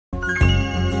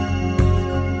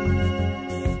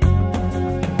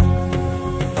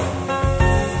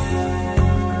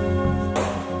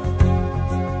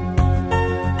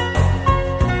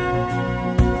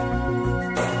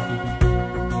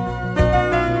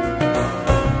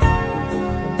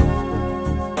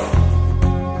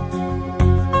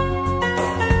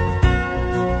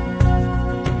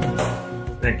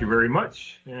very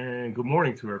much, and good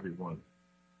morning to everyone.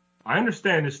 I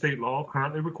understand that state law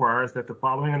currently requires that the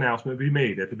following announcement be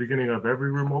made at the beginning of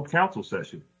every remote council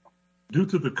session. Due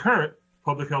to the current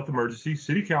public health emergency,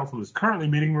 City Council is currently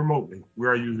meeting remotely. We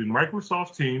are using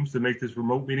Microsoft Teams to make this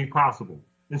remote meeting possible.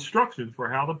 Instructions for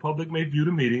how the public may view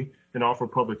the meeting and offer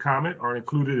public comment are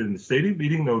included in the stated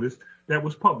meeting notice that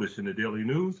was published in the Daily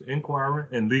News, Inquirer,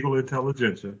 and Legal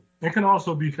Intelligentsia, and can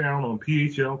also be found on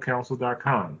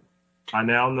phlcouncil.com. I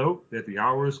now note that the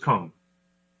hour has come.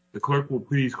 The clerk will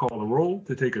please call the roll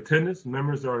to take attendance.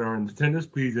 Members that are in attendance,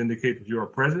 please indicate that you are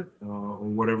present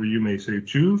on whatever you may say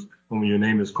choose when your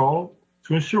name is called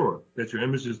to ensure that your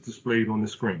image is displayed on the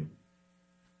screen.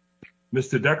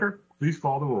 Mr. Decker, please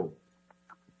call the roll.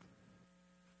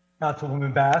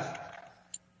 Councilwoman Bass.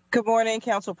 Good morning,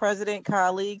 Council President,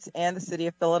 colleagues, and the City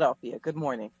of Philadelphia. Good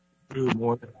morning. Good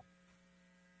morning.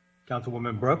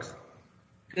 Councilwoman Brooks.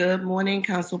 Good morning,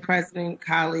 Council President,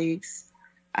 colleagues.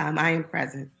 I am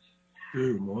present.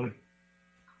 Good morning.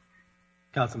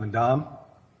 Councilman Dom.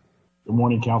 Good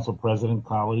morning, Council President,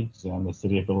 colleagues, and the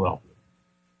City of Philadelphia.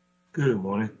 Good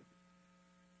morning.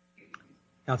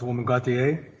 Councilwoman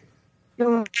Gauthier.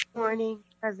 Good morning,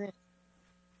 President.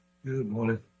 Good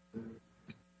morning.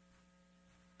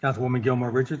 Councilwoman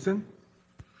Gilmore Richardson.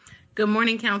 Good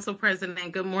morning, Council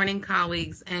President. Good morning,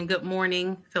 colleagues, and good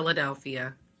morning,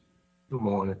 Philadelphia. Good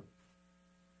morning.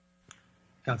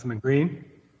 Councilman Green.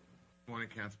 Good morning,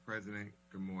 Council President.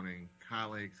 Good morning,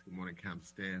 colleagues. Good morning, Council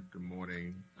staff. Good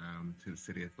morning to the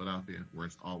City of Philadelphia, where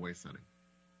it's always sunny.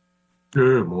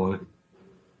 Good morning.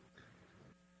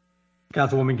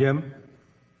 Councilwoman Gim.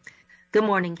 Good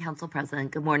morning, Council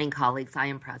President. Good morning, colleagues. I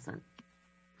am present.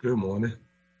 Good morning.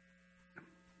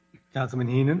 Councilman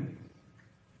Heenan.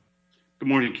 Good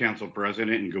morning, Council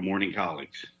President, and good morning,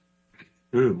 colleagues.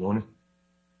 Good morning.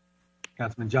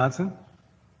 Councilman Johnson.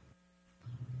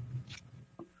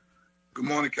 Good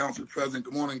morning, Council President.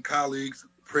 Good morning, colleagues.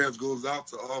 Prayers goes out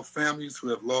to all families who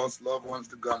have lost loved ones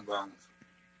to gun violence.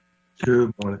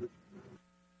 Good morning.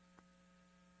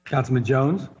 Councilman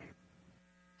Jones.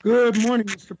 Good morning,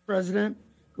 Mr. President.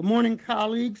 Good morning,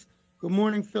 colleagues. Good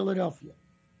morning, Philadelphia.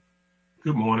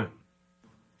 Good morning.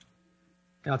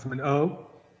 Councilman O.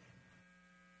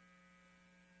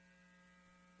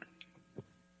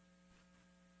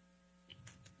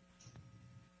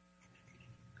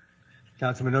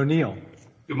 Councilman O'Neill.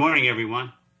 Good morning,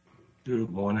 everyone. Good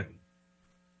morning.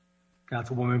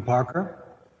 Councilwoman Parker.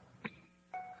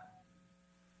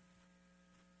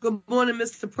 Good morning,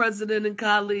 Mr. President and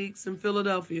colleagues in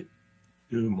Philadelphia.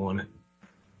 Good morning.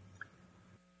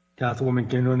 Councilwoman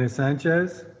Quinones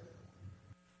Sanchez.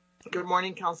 Good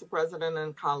morning, Council President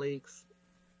and colleagues.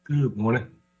 Good morning.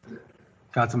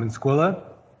 Councilman Squilla.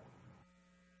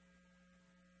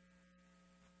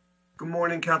 Good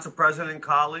morning, Council President and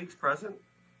colleagues present.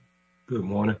 Good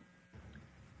morning.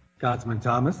 Councilman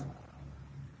Thomas.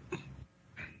 Good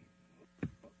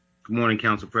morning,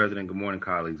 Council President. Good morning,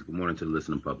 colleagues. Good morning to the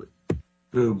listening public.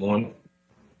 Good morning.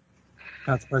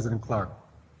 Council President Clark.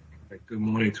 Good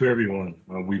morning to everyone.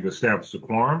 We've established a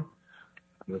quorum.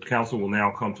 The council will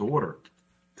now come to order.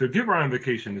 To give our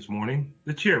invocation this morning,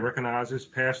 the chair recognizes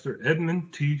Pastor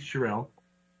Edmund T. Sherrill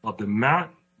of the Mount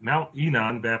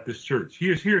Enon Baptist Church. He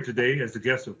is here today as the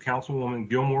guest of Councilwoman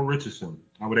Gilmore Richardson.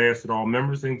 I would ask that all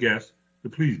members and guests to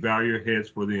please bow your heads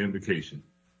for the invocation.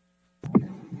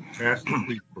 Pastor,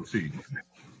 please proceed.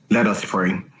 Let us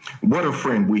pray. What a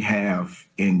friend we have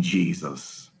in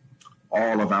Jesus,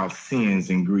 all of our sins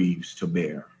and griefs to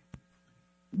bear.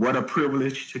 What a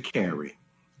privilege to carry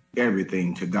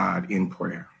everything to God in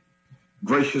prayer.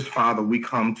 Gracious Father, we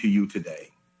come to you today,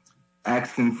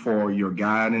 asking for your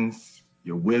guidance,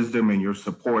 your wisdom, and your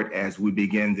support as we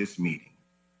begin this meeting.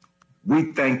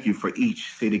 We thank you for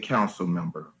each city council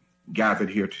member gathered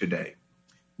here today.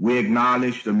 We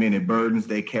acknowledge the many burdens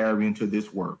they carry into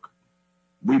this work.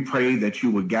 We pray that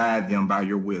you would guide them by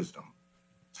your wisdom,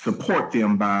 support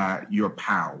them by your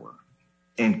power,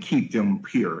 and keep them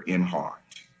pure in heart.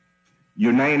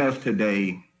 Unite us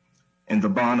today in the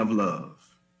bond of love.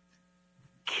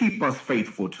 Keep us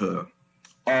faithful to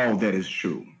all that is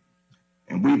true.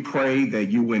 And we pray that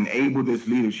you enable this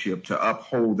leadership to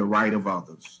uphold the right of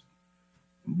others.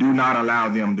 Do not allow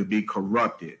them to be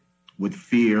corrupted with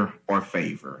fear or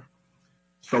favor.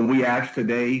 So we ask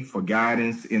today for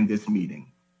guidance in this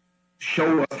meeting.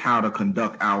 Show us how to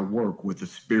conduct our work with a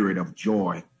spirit of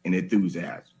joy and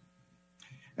enthusiasm.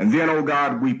 And then, oh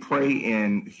God, we pray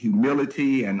in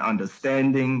humility and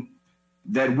understanding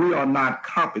that we are not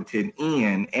competent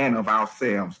in and of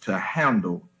ourselves to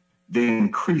handle the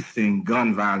increasing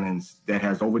gun violence that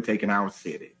has overtaken our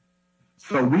city.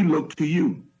 So we look to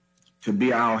you to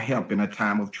be our help in a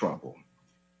time of trouble.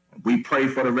 We pray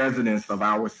for the residents of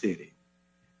our city.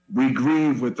 We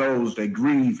grieve with those that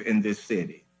grieve in this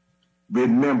city,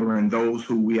 remembering those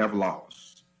who we have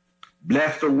lost.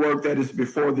 Bless the work that is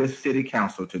before this city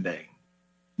council today.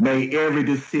 May every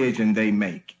decision they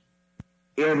make,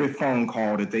 every phone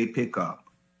call that they pick up,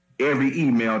 every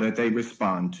email that they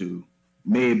respond to,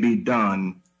 may it be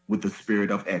done with the spirit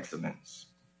of excellence.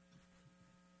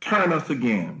 Turn us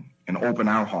again and open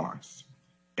our hearts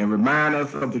and remind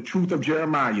us of the truth of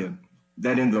Jeremiah,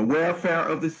 that in the welfare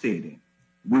of the city,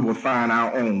 we will find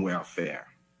our own welfare.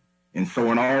 And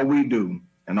so in all we do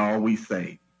and all we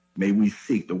say, may we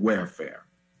seek the welfare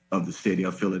of the city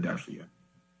of Philadelphia.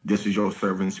 This is your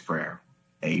servant's prayer.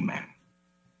 Amen.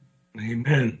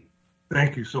 Amen.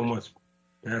 Thank you so much,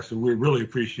 Pastor. We really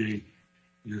appreciate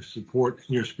your support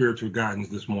and your spiritual guidance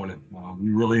this morning.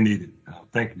 We really need it.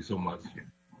 Thank you so much.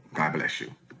 God bless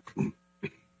you.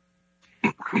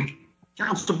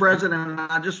 Council President,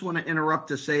 I just want to interrupt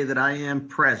to say that I am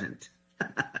present.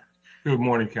 Good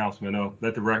morning, Councilman O.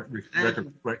 Let the record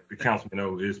reflect the Councilman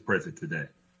O is present today.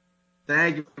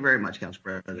 Thank you very much, Council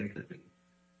President.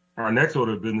 Our next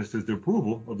order of business is the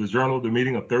approval of the journal of the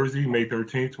meeting of Thursday, May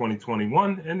 13th,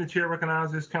 2021, and the chair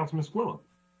recognizes Councilman Squilla.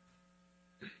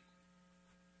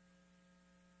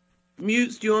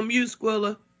 You're on mute,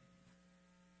 Squilla.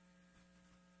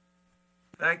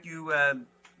 Thank you,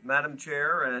 Madam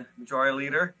Chair, Majority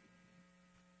Leader,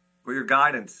 for your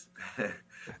guidance.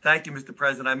 Thank you, Mr.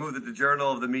 President. I move that the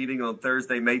journal of the meeting on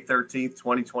Thursday, May 13th,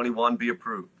 2021 be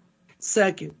approved.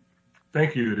 Second.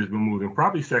 Thank you. It has been moved and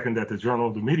probably second that the journal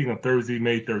of the meeting of Thursday,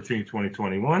 May 13th,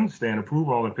 2021 stand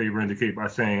approved. All in favor indicate by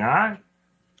saying aye.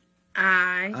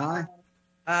 Aye. Aye.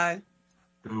 Aye.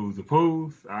 Those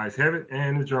opposed, ayes have it,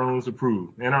 and the journal is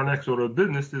approved. And our next order of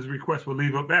business is request for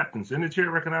leave of absence. And the chair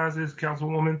recognizes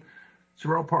Councilwoman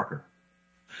Sherelle Parker.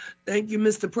 Thank you,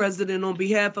 Mr. President. On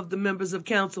behalf of the members of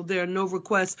council, there are no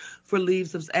requests for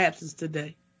leaves of absence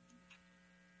today.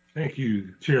 Thank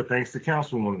you, Chair. Thanks to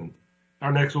Councilwoman.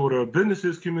 Our next order of business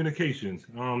is communications.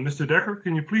 Mr. Decker,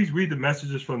 can you please read the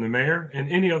messages from the mayor and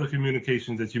any other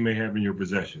communications that you may have in your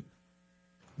possession?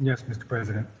 Yes, Mr.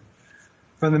 President.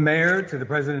 From the mayor to the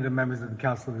president and members of the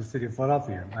council of the city of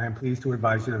Philadelphia, I am pleased to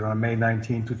advise you that on May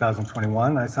 19,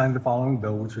 2021, I signed the following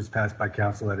bill, which was passed by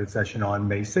council at its session on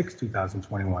May 6,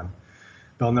 2021.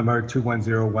 Bill number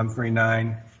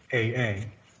 210139AA.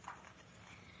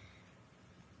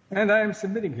 And I am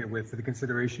submitting herewith for the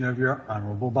consideration of your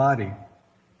honorable body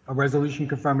a resolution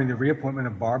confirming the reappointment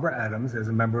of Barbara Adams as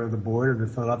a member of the board of the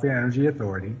Philadelphia Energy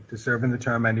Authority to serve in the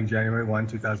term ending January 1,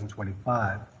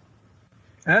 2025.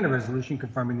 And a resolution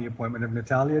confirming the appointment of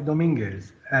Natalia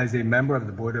Dominguez as a member of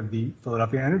the board of the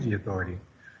Philadelphia Energy Authority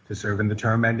to serve in the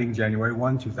term ending January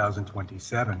 1,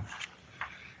 2027.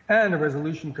 And a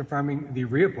resolution confirming the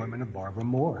reappointment of Barbara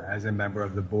Moore as a member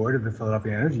of the board of the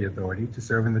Philadelphia Energy Authority to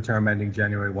serve in the term ending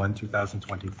January 1,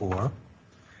 2024.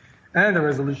 And a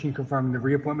resolution confirming the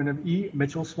reappointment of E.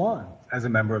 Mitchell Swan as a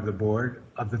member of the board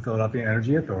of the Philadelphia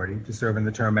Energy Authority to serve in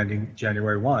the term ending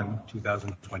January 1,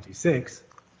 2026.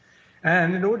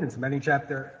 And an ordinance amending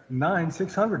Chapter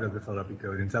 9600 of the Philadelphia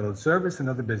Code entitled Service and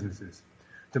Other Businesses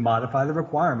to modify the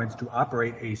requirements to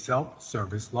operate a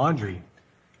self-service laundry.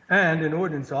 And an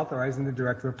ordinance authorizing the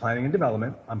Director of Planning and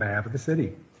Development on behalf of the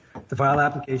city to file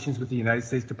applications with the United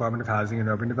States Department of Housing and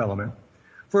Urban Development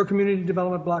for a community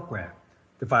development block grant,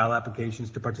 to file applications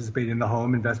to participate in the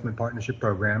Home Investment Partnership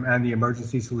Program and the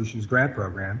Emergency Solutions Grant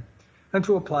Program, and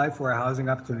to apply for a Housing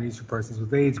Opportunities for Persons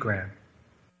with AIDS grant.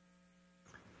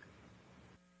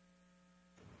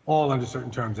 All under certain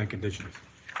terms and conditions.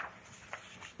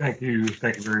 Thank you.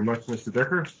 Thank you very much, Mr.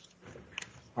 Decker.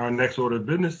 Our next order of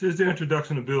business is the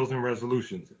introduction of bills and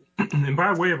resolutions. And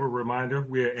by way of a reminder,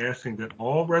 we are asking that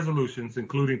all resolutions,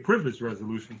 including privileged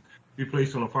resolutions, be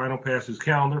placed on a final passage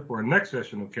calendar for our next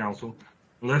session of council,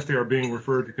 unless they are being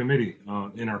referred to committee.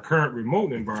 In our current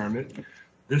remote environment,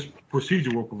 this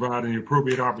procedure will provide an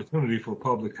appropriate opportunity for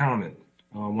public comment.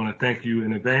 I want to thank you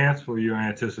in advance for your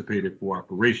anticipated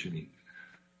cooperation.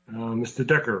 Mr.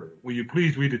 Decker, will you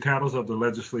please read the titles of the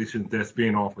legislation that's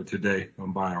being offered today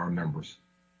by our members?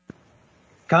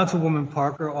 Councilwoman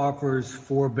Parker offers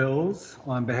 4 bills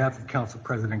on behalf of Council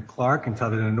President Clark,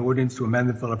 entitled an ordinance to amend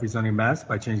the Philadelphia zoning maps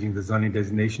by changing the zoning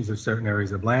designations of certain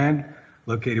areas of land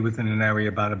located within an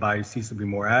area bounded by Cecil B.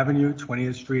 Moore Avenue,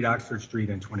 20th Street, Oxford Street,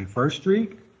 and 21st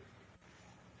Street.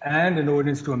 And an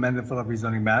ordinance to amend the Philadelphia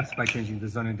zoning maps by changing the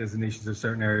zoning designations of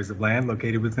certain areas of land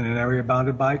located within an area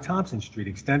bounded by Thompson Street,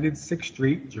 extended 6th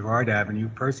Street, Girard Avenue,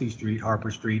 Percy Street, Harper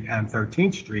Street, and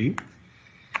 13th Street.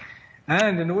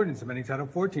 And an ordinance amending Title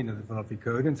 14 of the Philadelphia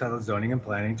Code entitled Zoning and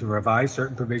Planning to revise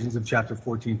certain provisions of Chapter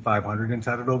 14-500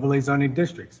 entitled Overlay Zoning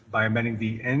Districts by amending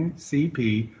the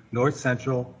NCP North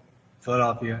Central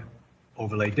Philadelphia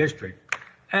Overlay District.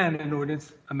 And an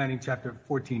ordinance amending Chapter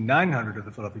 14-900 of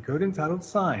the Philadelphia Code entitled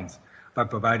Signs by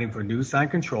providing for new sign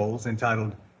controls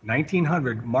entitled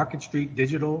 1900 Market Street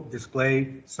Digital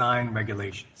Display Sign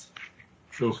Regulations.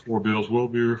 Those four bills will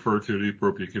be referred to the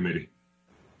appropriate committee.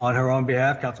 On her own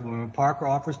behalf, Councilwoman Parker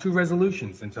offers two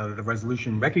resolutions entitled a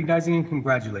resolution recognizing and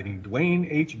congratulating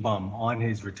Dwayne H. Bum on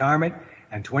his retirement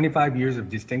and 25 years of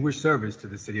distinguished service to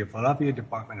the City of Philadelphia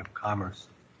Department of Commerce.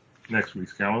 Next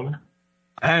week's calendar.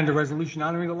 And a resolution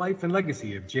honoring the life and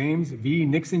legacy of James V.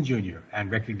 Nixon Jr. and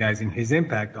recognizing his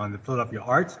impact on the Philadelphia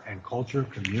arts and culture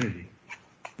community.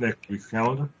 Next week's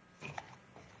calendar.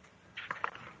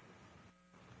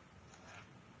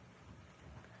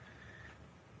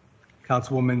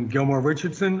 Councilwoman Gilmore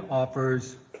Richardson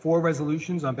offers four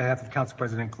resolutions on behalf of Council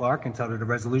President Clark entitled a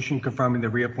resolution confirming the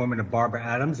reappointment of Barbara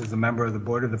Adams as a member of the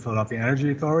Board of the Philadelphia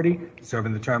Energy Authority to serve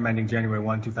in the term ending January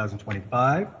 1,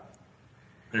 2025.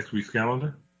 Next week's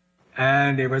calendar.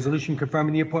 And a resolution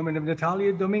confirming the appointment of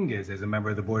Natalia Dominguez as a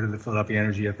member of the Board of the Philadelphia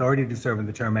Energy Authority to serve in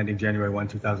the term ending January 1,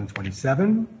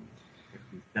 2027.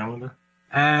 Next week's calendar.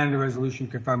 And a resolution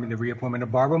confirming the reappointment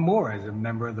of Barbara Moore as a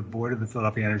member of the Board of the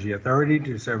Philadelphia Energy Authority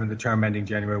to serve in the term ending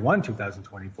January 1,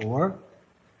 2024.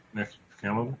 Next week's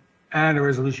calendar. And a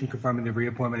resolution confirming the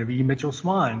reappointment of E. Mitchell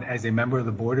Swan as a member of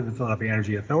the Board of the Philadelphia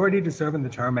Energy Authority to serve in the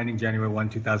term ending January 1,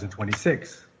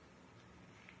 2026.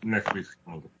 Next week's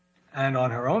calendar. And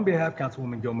on her own behalf,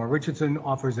 Councilwoman Gilmore Richardson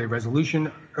offers a resolution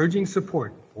urging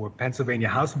support for Pennsylvania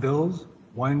House Bills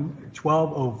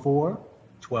 1204,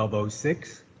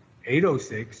 1206,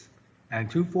 806, and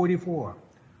 244,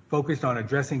 focused on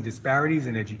addressing disparities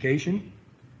in education,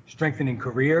 strengthening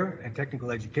career and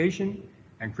technical education,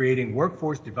 and creating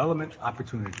workforce development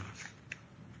opportunities.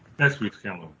 Next week's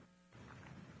calendar.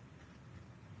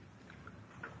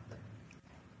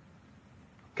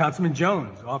 Councilman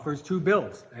Jones offers two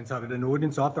bills entitled an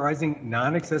ordinance authorizing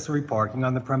non-accessory parking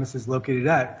on the premises located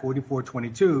at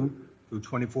 4422 through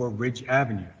 24 Ridge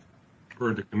Avenue.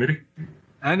 For the committee.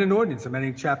 And an ordinance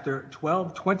amending Chapter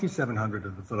 122700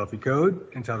 of the Philadelphia Code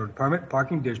entitled Permit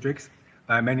Parking Districts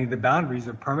by amending the boundaries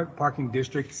of Permit Parking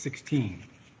District 16.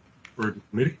 For the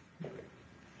committee.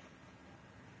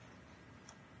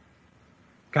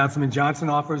 Councilman Johnson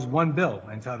offers one bill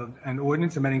entitled an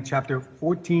ordinance amending Chapter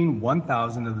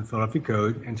 14-1000 of the Philadelphia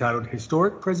Code entitled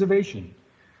Historic Preservation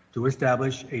to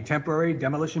establish a temporary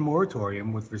demolition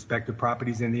moratorium with respect to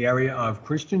properties in the area of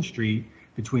Christian Street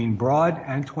between Broad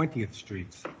and 20th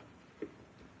Streets.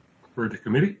 For the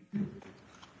committee.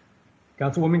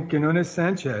 Councilwoman Quinones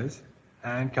Sanchez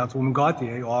and Councilwoman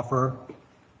Gauthier offer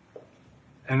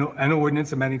an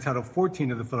ordinance amending Title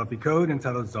 14 of the Philadelphia Code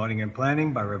entitled Zoning and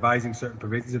Planning by revising certain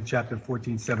provisions of Chapter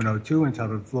 14702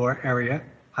 entitled Floor Area,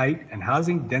 Height, and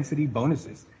Housing Density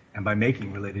Bonuses, and by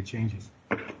making related changes.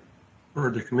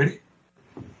 For the committee.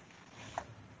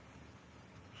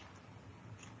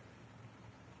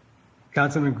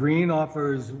 Councilman Green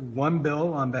offers one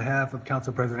bill on behalf of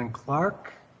Council President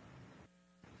Clark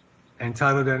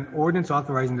entitled an ordinance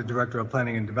authorizing the Director of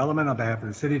Planning and Development on behalf of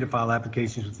the city to file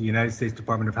applications with the United States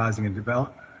Department of Housing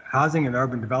and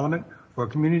Urban Development for a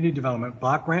community development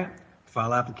block grant, to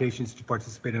file applications to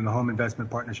participate in the Home Investment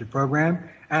Partnership Program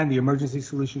and the Emergency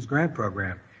Solutions Grant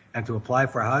Program, and to apply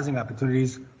for housing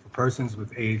opportunities for persons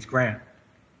with AIDS grant.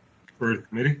 For the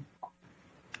committee.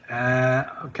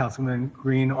 Councilman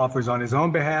Green offers on his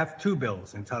own behalf two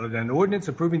bills entitled an ordinance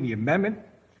approving the amendment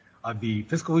of the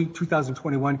fiscal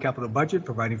 2021 capital budget,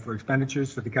 providing for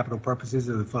expenditures for the capital purposes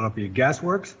of the Philadelphia Gas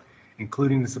Works,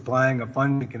 including the supplying of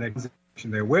funds in connection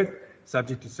therewith,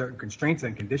 subject to certain constraints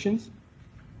and conditions.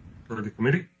 For the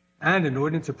committee. And an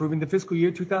ordinance approving the fiscal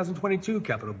year 2022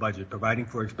 capital budget, providing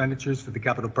for expenditures for the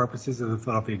capital purposes of the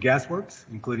Philadelphia Gas Works,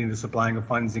 including the supplying of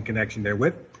funds in connection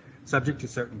therewith, subject to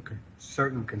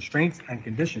certain constraints and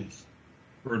conditions.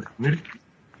 For the committee.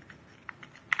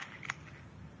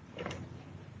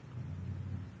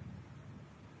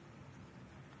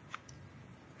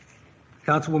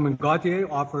 Councilwoman Gauthier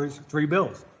offers three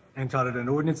bills entitled an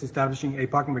ordinance establishing a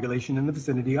parking regulation in the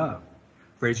vicinity of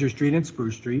Fraser Street and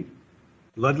Spruce Street,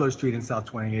 Ludlow Street and South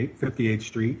 58th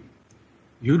Street,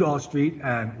 Udall Street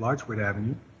and Larchwood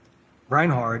Avenue,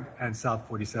 Reinhard and South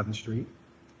 47th Street,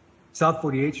 South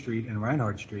 48th Street and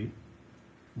Reinhard Street,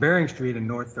 Bering Street and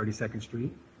North 32nd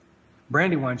Street,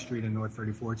 Brandywine Street and North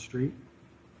 34th Street,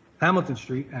 Hamilton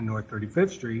Street and North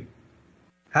 35th Street,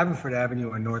 Haverford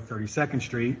Avenue and North 32nd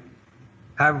Street,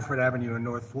 Haverford Avenue and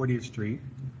North 40th Street,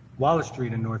 Wallace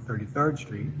Street and North 33rd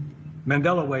Street,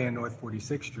 Mandela Way and North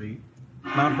 46th Street,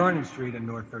 Mount Vernon Street and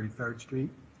North 33rd Street,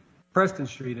 Preston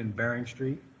Street and Bering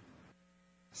Street,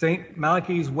 St.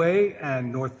 Malachy's Way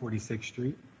and North 46th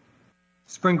Street,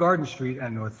 Spring Garden Street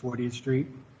and North 40th Street,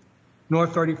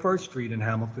 North 31st Street and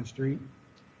Hamilton Street,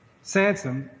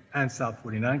 Sansom and South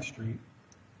 49th Street,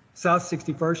 South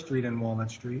 61st Street and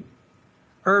Walnut Street,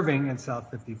 Irving and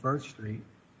South 51st Street,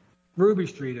 Ruby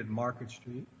Street and Market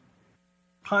Street,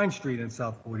 Pine Street and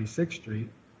South 46th Street,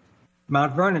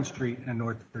 Mount Vernon Street and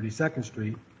North 32nd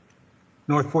Street,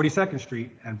 North 42nd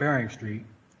Street and Bering Street,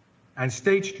 and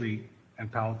State Street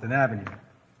and Powelton Avenue.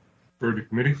 For the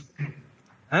committee.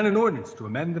 And an ordinance to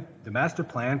amend the master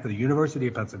plan for the University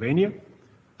of Pennsylvania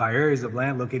by areas of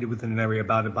land located within an area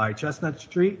bounded by Chestnut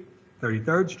Street,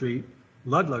 33rd Street,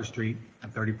 Ludlow Street,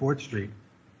 and 34th Street.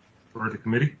 For the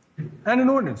committee. And an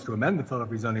ordinance to amend the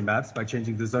Philadelphia zoning maps by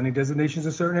changing the zoning designations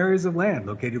of certain areas of land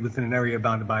located within an area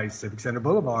bounded by Civic Center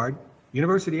Boulevard,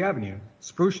 University Avenue,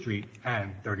 Spruce Street,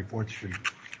 and 34th Street.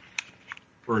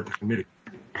 For the committee.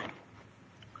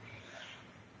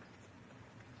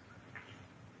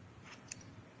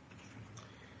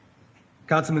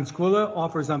 Councilman Squilla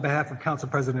offers on behalf of Council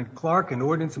President Clark an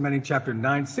ordinance amending Chapter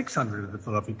 9600 of the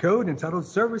Philadelphia Code entitled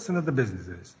Service and Other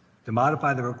Businesses to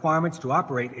modify the requirements to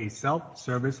operate a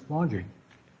self-service laundry.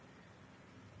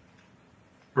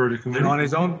 For the committee. And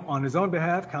on his own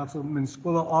behalf, Councilman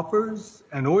Squilla offers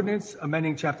an ordinance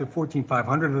amending Chapter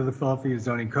 14500 of the Philadelphia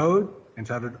Zoning Code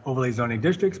entitled Overlay Zoning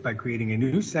Districts by creating a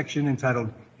new section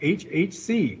entitled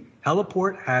HHC,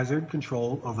 Heliport Hazard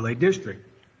Control Overlay District.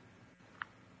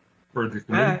 For the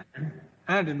committee.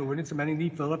 And an ordinance amending the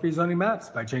Philadelphia zoning maps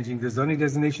by changing the zoning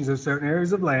designations of certain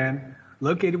areas of land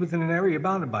located within an area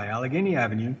bounded by Allegheny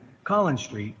Avenue, Collins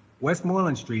Street,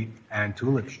 Westmoreland Street, and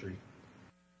Tulip Street.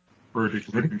 For the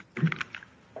committee.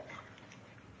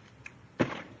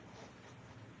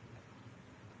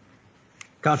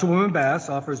 Councilwoman Bass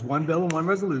offers one bill and one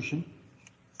resolution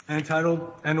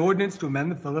entitled An Ordinance to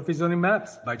Amend the Philadelphia Zoning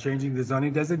Maps by changing the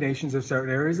zoning designations of certain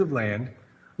areas of land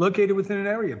located within an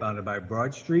area bounded by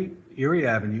Broad Street, Erie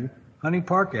Avenue, Hunting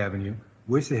Park Avenue,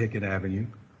 Wissahickon Avenue,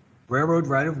 Railroad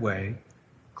Right-of-Way,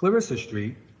 Clarissa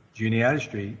Street, Juniata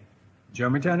Street,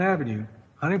 Germantown Avenue,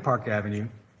 Hunting Park Avenue,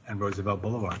 and Roosevelt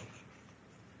Boulevard.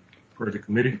 For the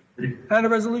committee. And a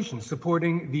resolution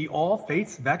supporting the All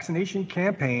Faiths Vaccination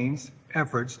Campaign's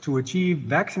efforts to achieve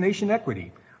vaccination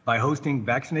equity by hosting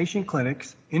vaccination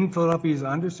clinics in Philadelphia's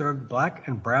underserved Black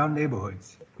and Brown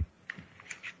neighborhoods.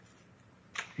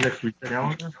 Next week's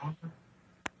calendar.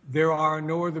 There are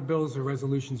no other bills or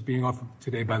resolutions being offered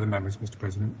today by the members, Mr.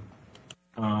 President.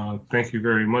 Thank you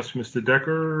very much, Mr.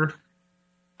 Decker.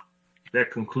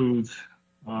 That concludes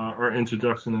our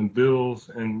introduction on bills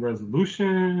and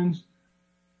resolutions.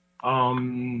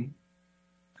 The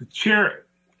chair,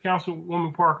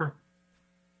 Councilwoman Parker.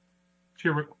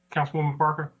 Councilwoman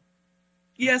Parker.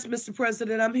 Yes, Mr.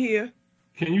 President, I'm here.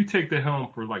 Can you take the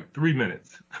helm for like 3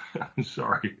 minutes? I'm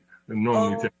sorry.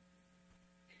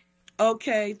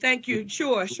 Okay, thank you.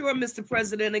 Sure, Mr.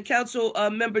 President and Council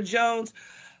Member Jones.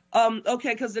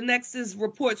 Okay, because the next is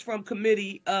reports from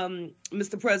committee,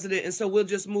 Mr. President, and so we'll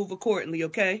just move accordingly.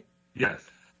 Okay. Yes.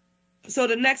 So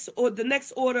the next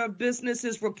order of business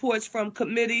is reports from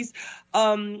committees.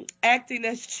 Acting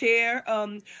as chair,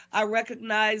 I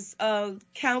recognize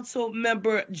Council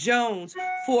Member Jones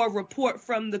for a report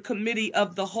from the Committee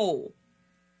of the Whole.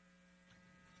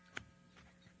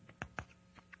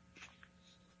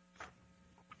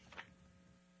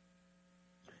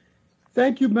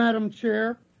 Thank you, Madam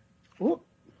Chair.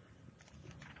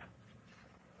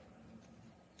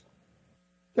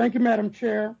 Thank you, Madam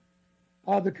Chair.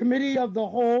 The Committee of the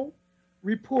Whole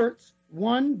reports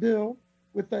one bill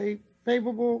with a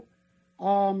favorable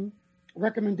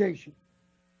recommendation.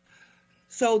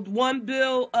 So one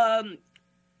bill,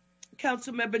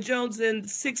 Councilmember Jones, and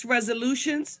 6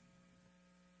 resolutions?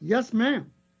 Yes, ma'am.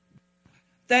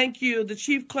 Thank you. The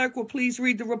Chief Clerk will please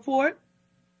read the report.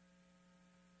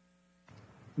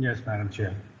 Yes, Madam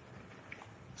Chair.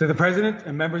 To the President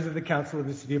and members of the Council of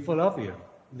the City of Philadelphia,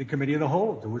 the Committee of the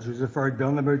Whole, to which was referred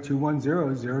Bill number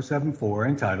 210074,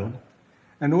 entitled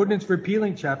An Ordinance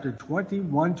Repealing Chapter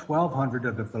 21-1200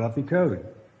 of the Philadelphia Code,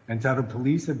 entitled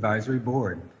Police Advisory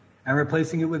Board, and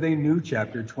replacing it with a new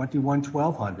Chapter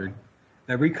 21-1200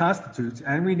 that reconstitutes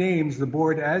and renames the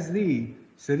board as the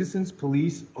Citizens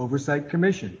Police Oversight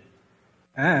Commission,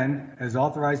 and, as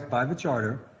authorized by the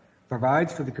Charter,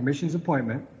 provides for the Commission's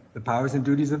appointment, the powers and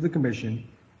duties of the Commission,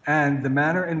 and the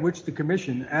manner in which the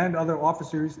Commission and other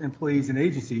officers, employees, and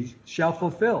agencies shall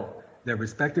fulfill their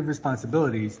respective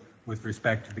responsibilities with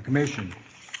respect to the Commission.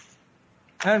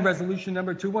 And resolution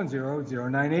number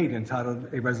 210098,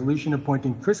 entitled A Resolution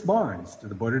Appointing Chris Barnes to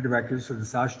the Board of Directors for the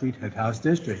South Street Head House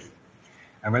District.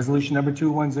 And resolution number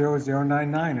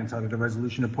 210099, entitled A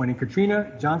Resolution Appointing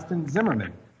Katrina Johnston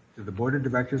Zimmerman to the Board of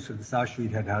Directors for the South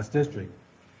Street Head House District.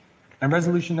 And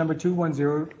resolution number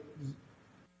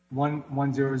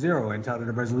 210100, entitled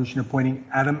A Resolution Appointing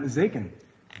Adam Zakin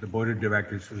to the Board of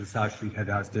Directors for the South Street Head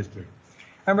House District.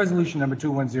 And resolution number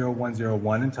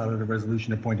 210101, entitled A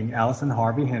Resolution Appointing Allison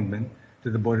Harvey Hinman to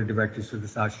the Board of Directors for the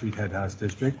South Street Head House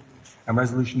District. And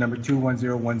resolution number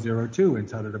 210102,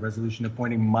 entitled A Resolution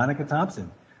Appointing Monica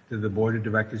Thompson to the Board of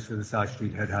Directors for the South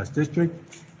Street Head House District.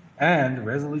 And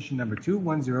resolution number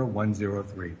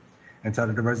 210103,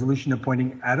 entitled A Resolution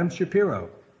Appointing Adam Shapiro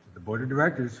to the Board of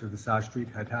Directors for the South Street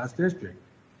Head House District.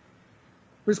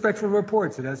 Respectful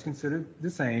reports it has considered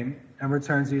the same and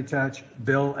returns the attached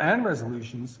bill and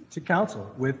resolutions to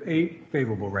council with a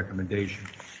favorable recommendation.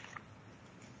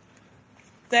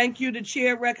 Thank you. The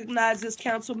chair recognizes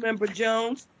Council Member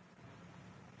Jones.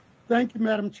 Thank you,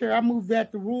 Madam Chair. I move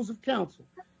that the rules of council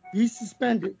be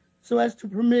suspended so as to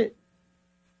permit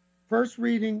first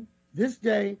reading this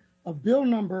day of bill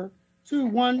number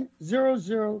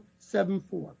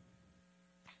 210074.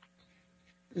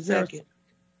 Is there Second.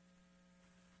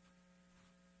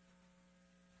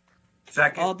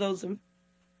 Second. All those in.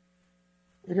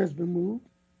 It has been moved.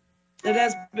 It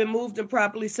has been moved and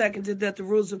properly seconded that the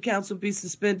rules of council be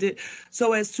suspended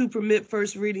so as to permit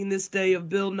first reading this day of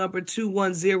bill number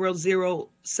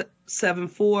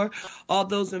 210074. All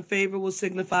those in favor will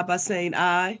signify by saying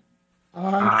aye.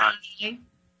 Aye.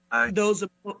 Aye. Those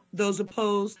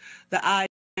opposed, the ayes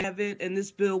have it, and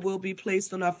this bill will be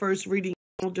placed on our first reading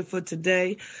calendar for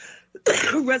today.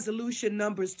 Resolution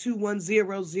numbers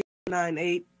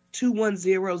 210098,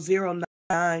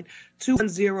 210099,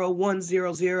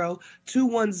 210100,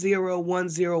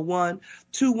 210101,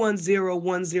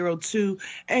 210102,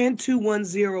 and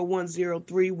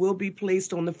 210103 will be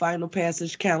placed on the final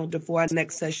passage calendar for our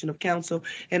next session of council,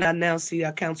 and I now see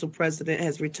our council president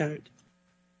has returned.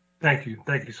 Thank you.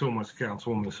 Thank you so much,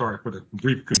 Councilwoman. Sorry for the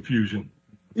brief confusion.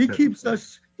 He keeps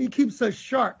us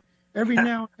sharp every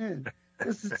now and then,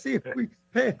 just to see if we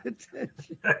pay attention.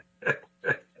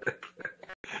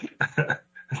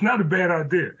 It's not a bad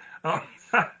idea.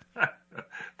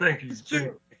 Thank you. It's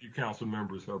true. Thank you, council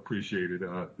members. I appreciate it.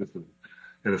 This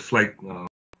had a slight,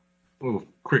 little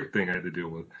quick thing I had to deal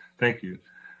with. Thank you.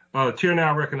 Chair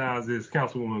now recognizes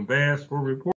Councilwoman Bass for a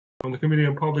report on the Committee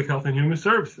on Public Health and Human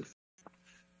Services.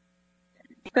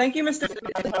 Thank you, Mr.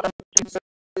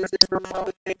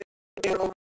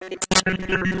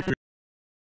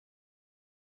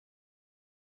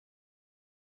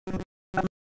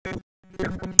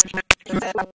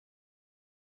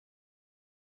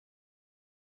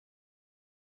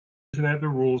 Have the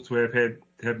rules to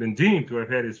have been deemed to have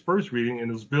had its first reading, and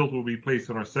those bills will be placed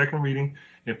on our second reading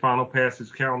and final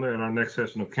passage calendar at our next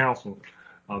session of council.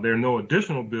 There are no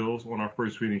additional bills on our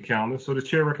first reading calendar, so the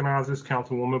chair recognizes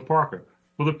Councilwoman Parker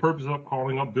for the purpose of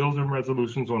calling up bills and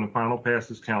resolutions on the final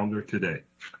passage calendar today.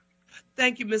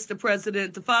 Thank you, Mr.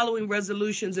 President. The following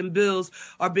resolutions and bills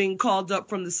are being called up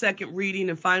from the second reading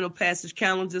and final passage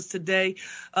calendars today.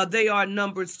 They are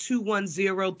numbers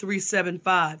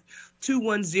 210375,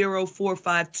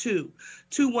 210452,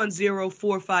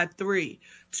 210453,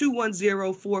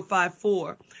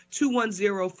 210454,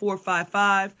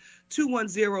 210455,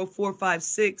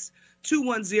 210456,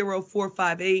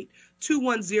 210458,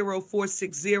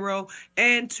 210460,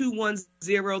 and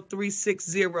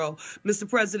 210360. Mr.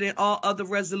 President, all other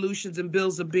resolutions and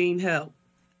bills are being held.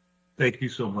 Thank you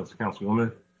so much,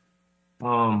 Councilwoman.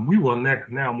 We will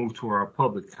now move to our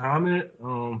public comment.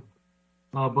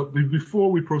 But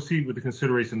before we proceed with the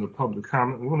consideration of public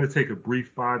comment, we're going to take a brief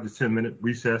 5 to 10 minute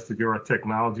recess to give our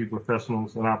technology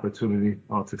professionals an opportunity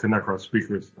to connect our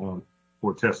speakers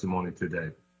for testimony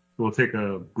today. So we'll take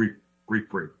a brief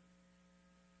break.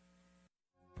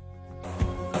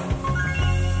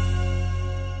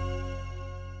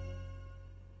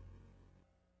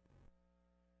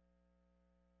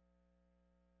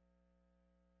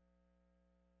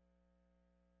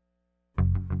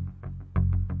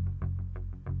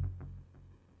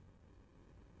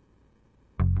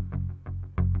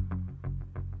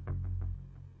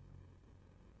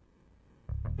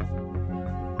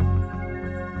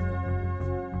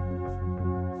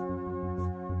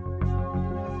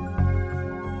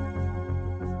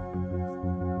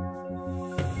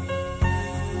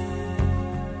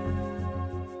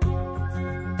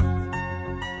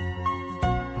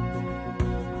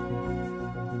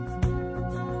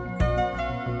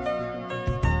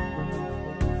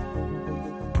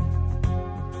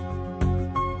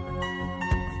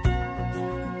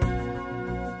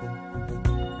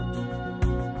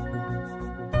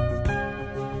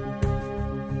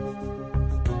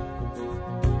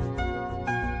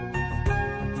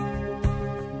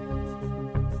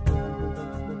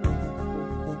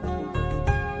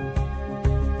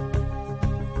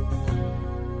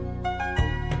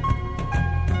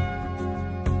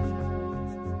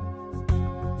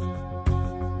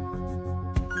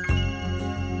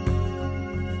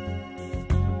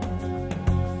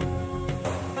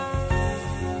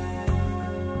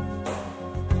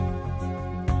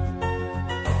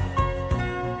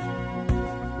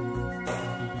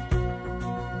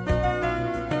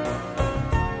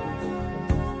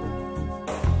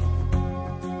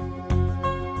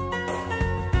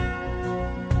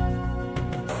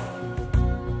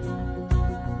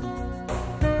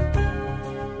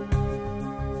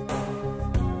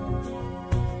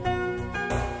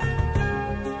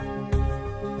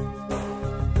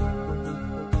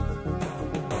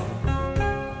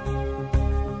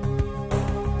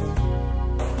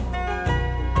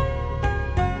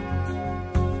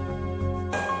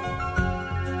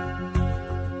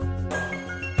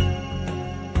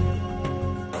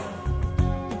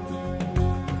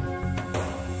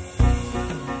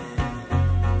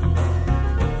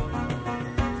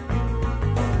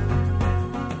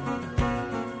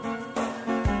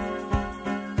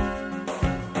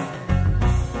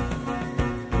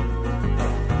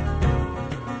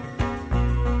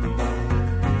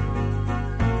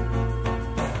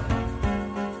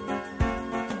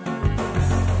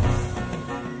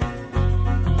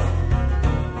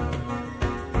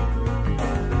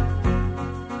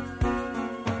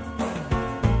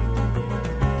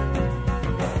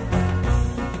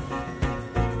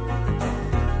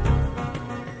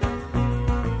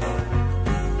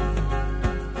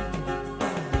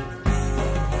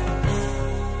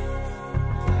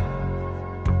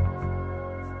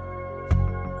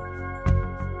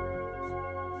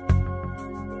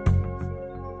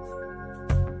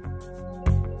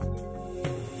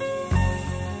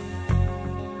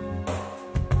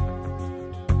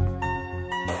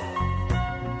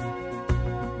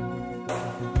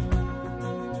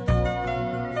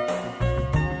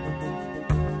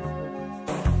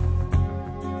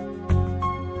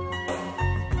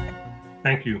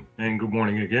 Thank you, and good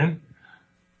morning again.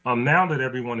 Now that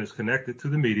everyone is connected to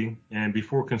the meeting, and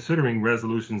before considering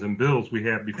resolutions and bills we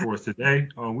have before us today,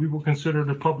 we will consider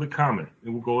the public comment.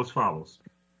 It will go as follows.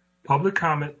 Public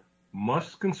comment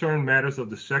must concern matters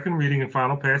of the second reading and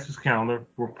final passage calendar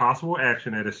for possible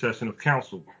action at a session of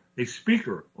council. A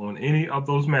speaker on any of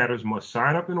those matters must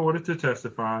sign up in order to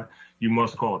testify. You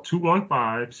must call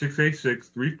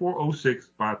 215-686-3406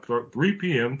 by 3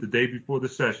 p.m. the day before the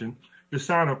session to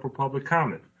sign up for public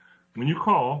comment. When you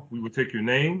call, we will take your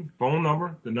name, phone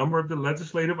number, the number of the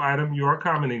legislative item you are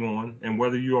commenting on, and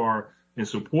whether you are in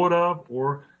support of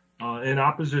or in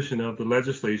opposition of the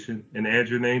legislation, and add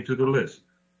your name to the list.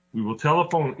 We will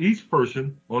telephone each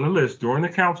person on the list during the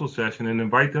council session and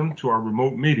invite them to our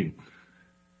remote meeting.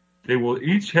 They will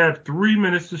each have 3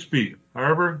 minutes to speak.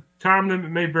 However, time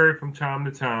limit may vary from time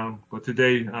to time, but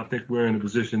today I think we're in a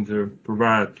position to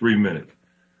provide 3 minutes.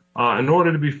 In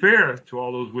order to be fair to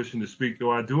all those wishing to speak,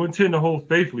 though, I do intend to hold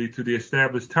faithfully to the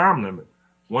established time limit.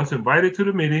 Once invited to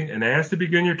the meeting and asked to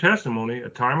begin your testimony, a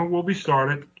timer will be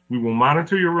started. We will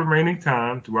monitor your remaining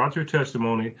time throughout your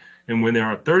testimony, and when there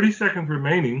are 30 seconds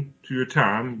remaining to your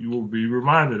time, you will be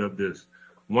reminded of this.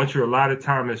 Once your allotted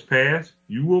time has passed,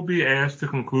 you will be asked to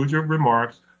conclude your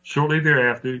remarks. Shortly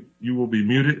thereafter, you will be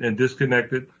muted and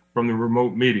disconnected from the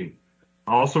remote meeting.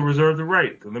 I also reserve the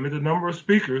right to limit the number of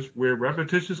speakers where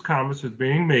repetitious comments is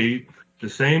being made, the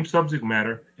same subject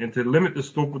matter, and to limit the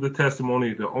scope of the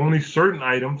testimony to only certain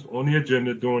items on the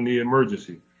agenda during the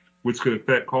emergency, which could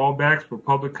affect callbacks for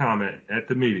public comment at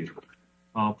the meeting.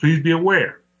 Please be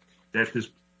aware that this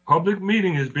public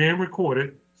meeting is being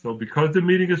recorded, so because the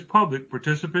meeting is public,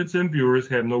 participants and viewers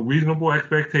have no reasonable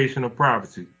expectation of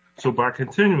privacy. So by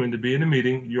continuing to be in the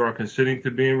meeting, you are consenting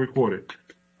to being recorded.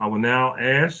 I will now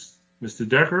ask Mr.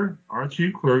 Decker, our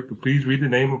Chief Clerk, to please read the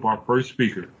name of our first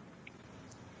speaker.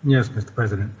 Yes, Mr.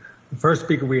 President. The first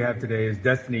speaker we have today is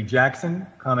Destiny Jackson,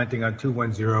 commenting on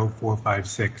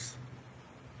 210456.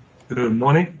 Good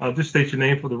morning. Just state your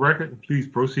name for the record, and please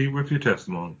proceed with your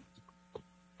testimony.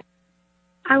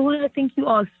 I want to thank you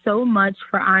all so much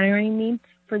for honoring me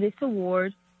for this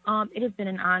award. It has been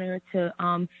an honor to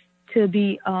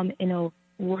be an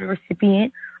award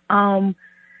recipient.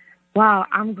 Wow,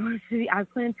 I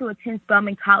plan to attend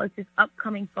Spelman College this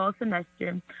upcoming fall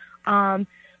semester.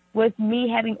 With me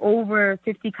having over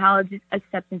 50 college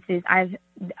acceptances, I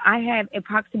have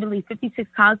approximately 56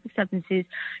 college acceptances,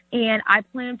 and I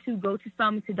plan to go to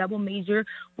Spelman to double major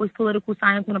with political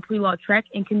science on a pre-law track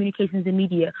and communications and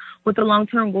media with a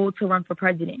long-term goal to run for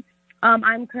president.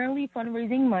 I'm currently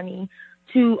fundraising money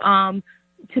to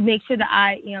make sure that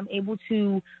I am able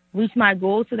to reach my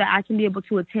goal so that I can be able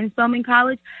to attend Spelman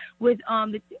College with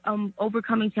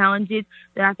overcoming challenges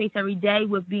that I face every day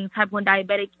with being type 1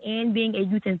 diabetic and being a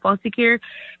youth in foster care.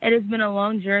 It has been a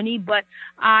long journey, but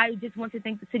I just want to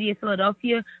thank the city of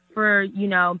Philadelphia for,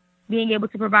 being able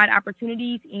to provide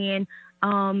opportunities and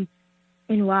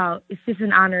wow, it's just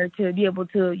an honor to be able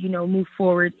to, move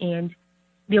forward and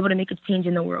be able to make a change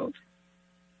in the world.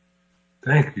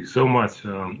 Thank you so much.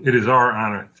 It is our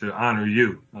honor to honor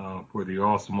you for the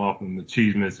awesome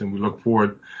achievements, and we look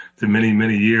forward to many,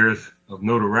 many years of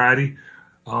notoriety.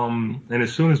 And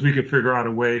as soon as we can figure out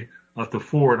a way to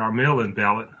forward our mail-in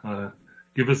ballot,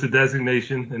 give us a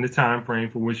designation and a time frame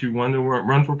for which you want to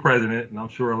run for president, and I'm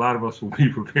sure a lot of us will be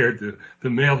prepared to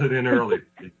mail it in early.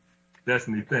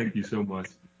 Destiny, thank you so much,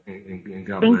 and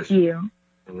God bless you.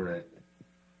 Thank you. All right.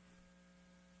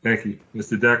 Thank you.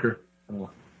 Mr. Decker.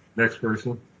 Next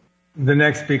person. The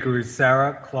next speaker is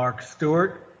Sarah Clark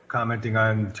Stewart, commenting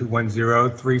on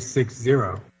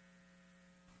 210360.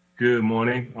 Good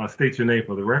morning. State your name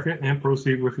for the record and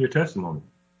proceed with your testimony.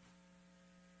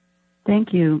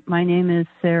 Thank you. My name is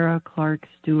Sarah Clark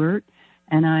Stewart,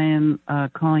 and I am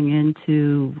calling in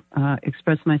to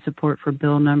express my support for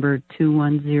bill number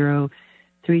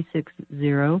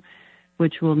 210360,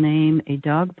 which will name a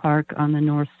dog park on the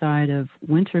north side of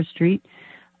Winter Street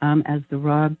as the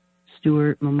Rob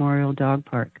Stewart Memorial Dog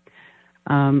Park.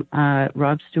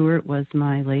 Rob Stewart was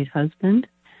my late husband,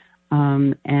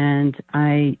 and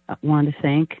I want to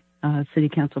thank City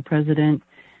Council President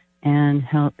and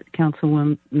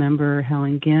Council Member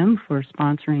Helen Gim for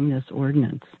sponsoring this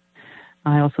ordinance.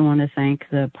 I also want to thank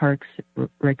the Parks,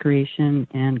 Recreation,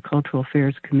 and Cultural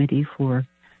Affairs Committee for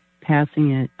passing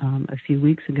it a few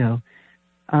weeks ago.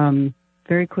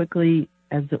 Very quickly,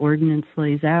 as the ordinance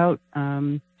lays out,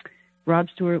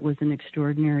 Rob Stewart was an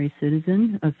extraordinary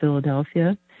citizen of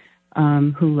Philadelphia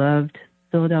who loved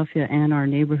Philadelphia and our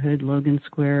neighborhood, Logan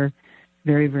Square,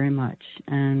 very, very much.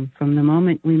 And from the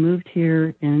moment we moved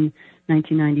here in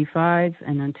 1995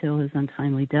 and until his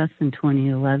untimely death in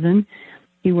 2011,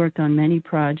 He worked on many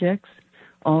projects,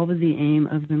 all with the aim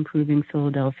of improving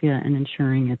Philadelphia and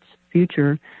ensuring its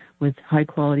future with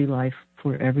high-quality life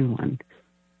for everyone.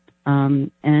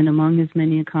 And among his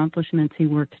many accomplishments, he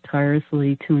worked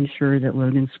tirelessly to ensure that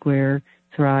Logan Square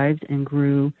thrived and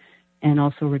grew and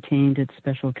also retained its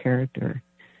special character.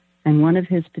 And one of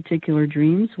his particular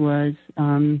dreams was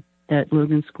that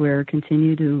Logan Square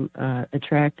continue to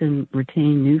attract and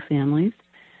retain new families,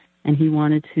 and he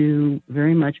wanted to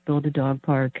very much build a dog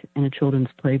park and a children's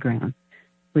playground,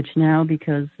 which now,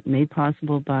 because made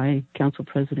possible by Council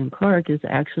President Clark, is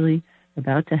actually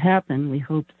about to happen. We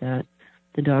hope that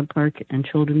the dog park and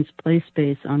children's play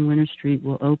space on Winter Street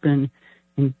will open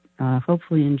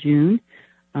hopefully in June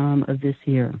of this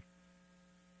year.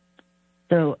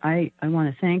 So I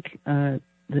want to thank the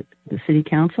City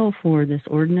Council for this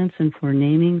ordinance and for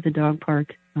naming the dog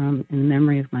park in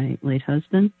memory of my late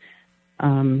husband.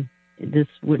 This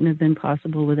wouldn't have been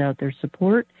possible without their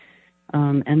support.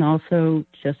 And also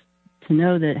just to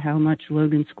know that how much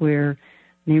Logan Square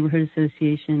Neighborhood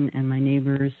Association and my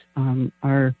neighbors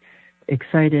are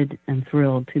excited and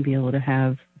thrilled to be able to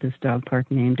have this dog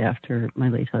park named after my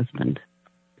late husband.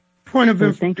 Point of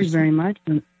information. Thank you very much.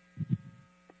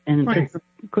 And just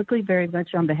quickly, very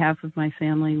much on behalf of my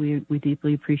family, we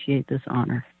deeply appreciate this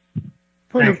honor.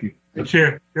 Thank you. The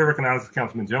chair recognizes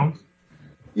Councilman Jones.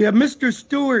 Yeah, Mr.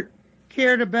 Stewart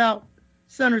cared about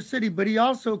Center City, but he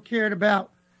also cared about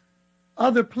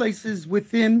other places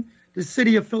within the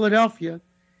city of Philadelphia.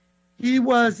 He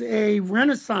was a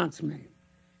Renaissance man.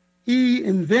 He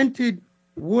invented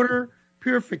water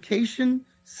purification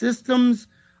systems,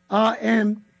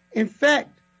 and in fact,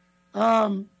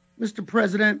 Mr.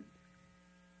 President,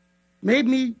 made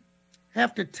me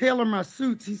have to tailor my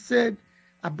suits. He said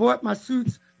I bought my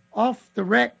suits off the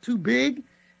rack too big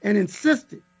and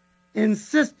insisted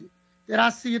that I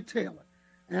see a tailor.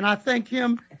 And I thank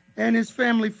him and his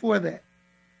family for that.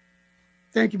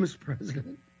 Thank you, Mr.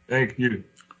 President. Thank you.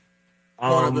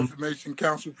 Point of information,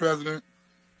 Council President.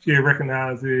 Chair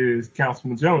recognizes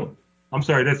Councilman Jones. I'm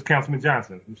sorry, that's Councilman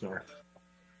Johnson. I'm sorry.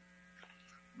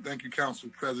 Thank you, Council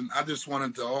President. I just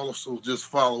wanted to also just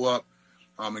follow up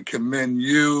and commend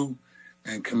you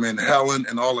and commend Helen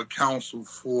and all the council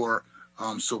for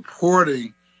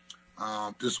supporting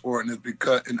this ordinance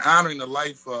because in honoring the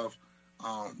life of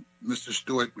Mr.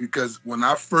 Stewart, because when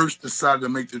I first decided to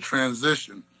make the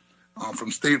transition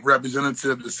from state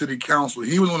representative to city council,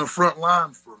 he was on the front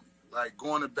line for me, like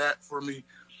going to bat for me,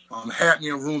 had me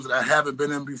in rooms that I haven't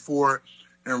been in before,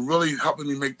 and really helping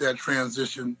me make that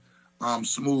transition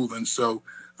smooth. And so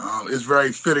it's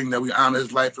very fitting that we honor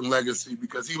his life and legacy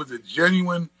because he was a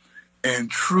genuine and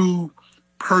true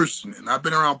person. And I've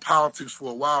been around politics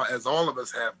for a while, as all of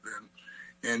us have been.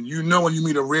 And you know when you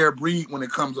meet a rare breed when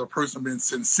it comes to a person being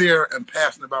sincere and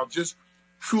passionate about just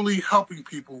truly helping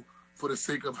people for the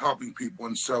sake of helping people.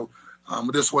 And so I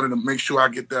just wanted to make sure I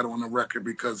get that on the record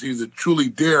because he's a truly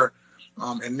dear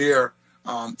and near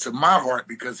to my heart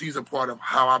because he's a part of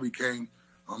how I became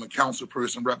a council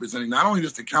person representing not only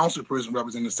just the council person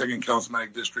representing the 2nd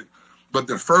Councilmanic District, but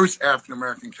the first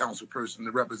African-American council person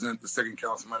to represent the 2nd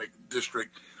Councilmanic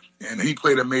District. And he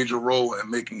played a major role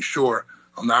in making sure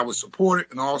that I was supported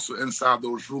and also inside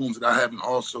those rooms that I haven't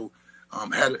also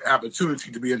had an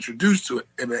opportunity to be introduced to it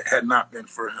if it had not been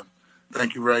for him.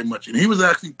 Thank you very much. And he was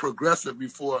actually progressive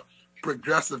before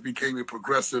progressive became a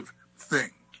progressive thing.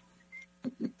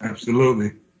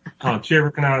 Absolutely. Chair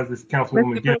recognizes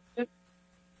Councilwoman Gimm.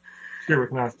 Chair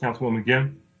recognizes Councilwoman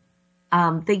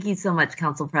Gimm. Thank you so much,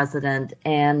 Council President.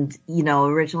 And,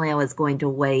 originally I was going to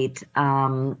wait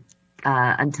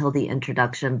until the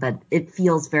introduction, but it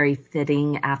feels very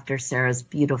fitting after Sarah's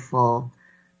beautiful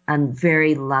and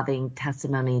very loving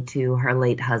testimony to her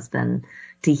late husband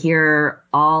to hear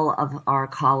all of our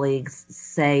colleagues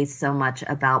say so much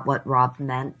about what Rob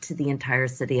meant to the entire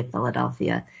city of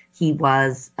Philadelphia. He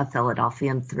was a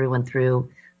Philadelphian through and through.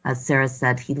 As Sarah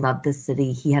said, he loved the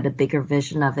city. He had a bigger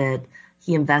vision of it.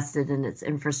 He invested in its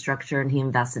infrastructure and he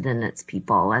invested in its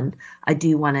people. And I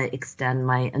do want to extend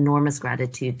my enormous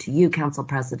gratitude to you, Council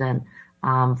President,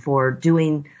 for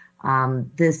doing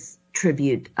this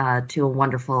tribute to a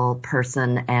wonderful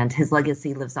person. And his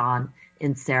legacy lives on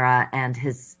in Sarah and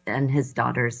his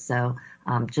daughters. So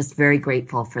just very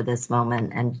grateful for this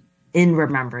moment and in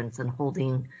remembrance and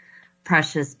holding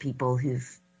precious people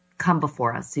who've come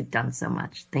before us, who've done so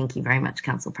much. Thank you very much,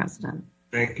 Council President.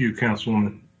 Thank you,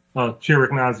 Councilwoman. Chair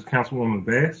recognizes Councilwoman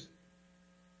Bass.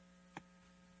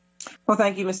 Well,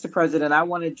 thank you, Mr. President. I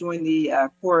want to join the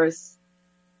chorus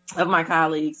of my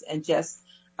colleagues and just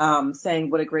saying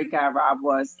what a great guy Rob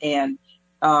was. And,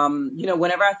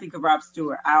 whenever I think of Rob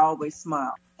Stewart, I always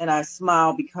smile. and I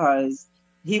smile because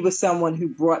he was someone who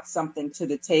brought something to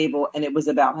the table, and it was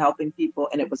about helping people,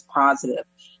 and it was positive.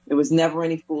 It was never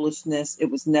any foolishness. It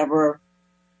was never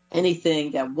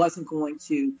anything that wasn't going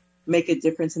to make a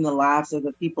difference in the lives of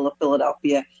the people of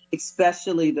Philadelphia,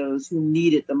 especially those who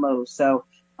need it the most. So,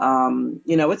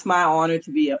 it's my honor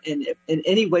to be in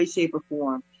any way, shape, or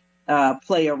form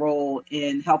play a role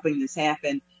in helping this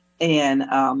happen. And,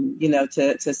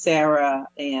 to Sarah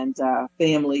and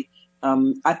family,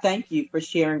 I thank you for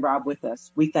sharing Rob with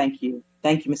us. We thank you.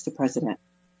 Thank you, Mr. President.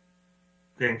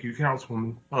 Thank you,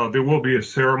 Councilwoman. There will be a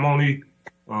ceremony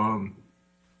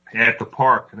at the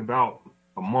park in about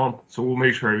a month, so we'll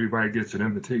make sure everybody gets an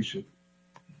invitation.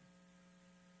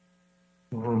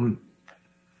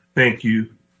 Thank you.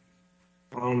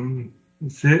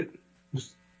 That's it.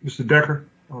 Mr. Decker.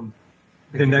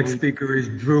 The next speaker is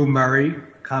Drew Murray,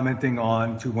 commenting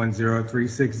on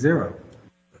 210360.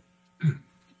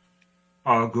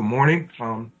 Good morning.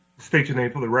 State your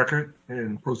name for the record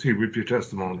and proceed with your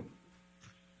testimony.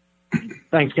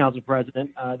 Thanks, Council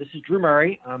President. This is Drew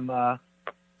Murray. I'm a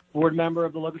board member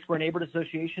of the Legistar Neighborhood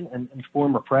Association and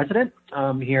former president.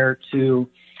 I'm here to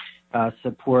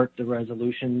support the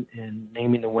resolution in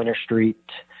naming the Winter Street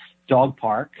Dog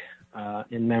Park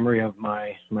in memory of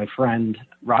my friend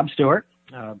Rob Stewart,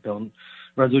 bill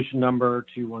resolution number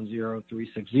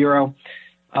 210360.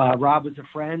 Rob was a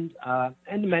friend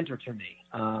and a mentor to me.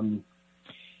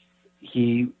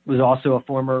 He was also a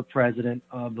former president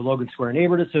of the Logan Square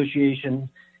Neighborhood Association.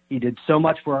 He did so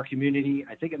much for our community.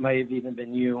 I think it might have even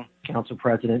been you, Council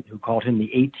President, who called him the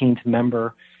 18th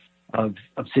member of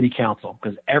City Council,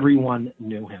 because everyone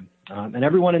knew him, and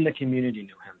everyone in the community knew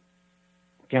him.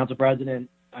 Council President,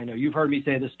 I know you've heard me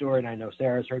say this story, and I know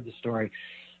Sarah's heard the story,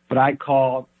 but I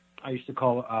used to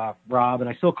call Rob, and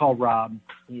I still call Rob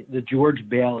the George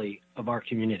Bailey of our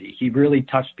community. He really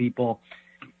touched people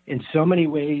in so many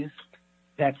ways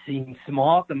that seemed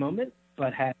small at the moment,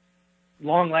 but had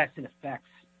long-lasting effects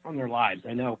on their lives.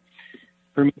 I know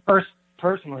for me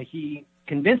personally, he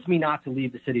convinced me not to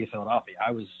leave the city of Philadelphia.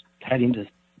 I was heading to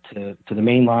the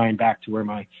main line back to where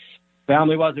my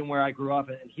family was and where I grew up,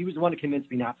 and he was the one who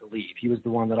convinced me not to leave. He was the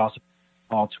one that also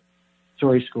called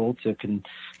Story School to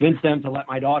convince them to let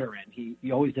my daughter in.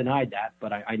 He always denied that,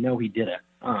 but I know he did it.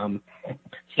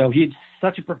 So he had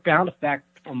such a profound effect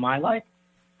on my life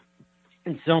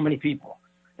and so many people.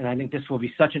 And I think this will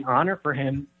be such an honor for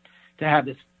him to have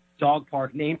this dog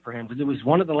park named for him, because it was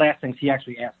one of the last things he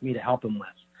actually asked me to help him with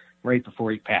right before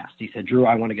he passed. He said, Drew,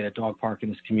 I want to get a dog park in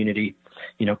this community.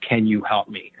 Can you help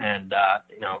me? And,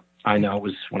 I know it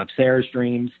was one of Sarah's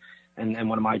dreams and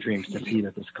one of my dreams to see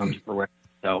that this comes to fruition.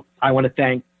 So I want to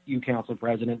thank you, Council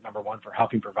President, number one, for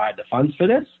helping provide the funds for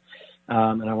this.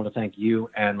 And I want to thank you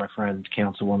and my friend,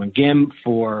 Councilwoman Gim,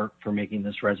 for making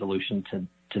this resolution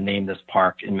to name this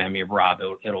park in memory of Rob.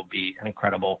 It'll be an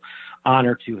incredible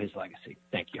honor to his legacy.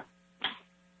 Thank you.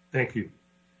 Thank you.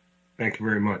 Thank you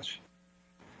very much.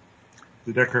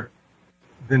 Mr. Decker.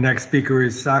 The next speaker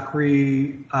is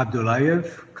Sakri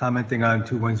Abdullayev, commenting on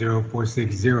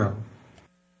 210460.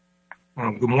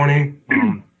 Good morning.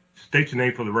 State your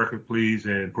name for the record, please,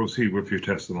 and proceed with your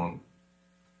testimony.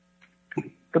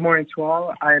 Good morning to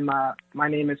all. My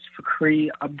name is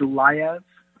Fakri Abdullayev.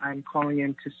 I'm calling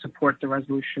in to support the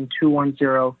resolution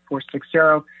 210460,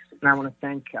 and I want to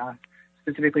thank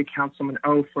specifically Councilman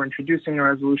O for introducing the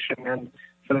resolution and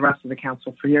for the rest of the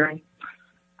council for hearing.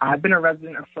 I've been a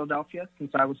resident of Philadelphia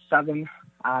since I was 7.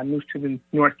 I moved to the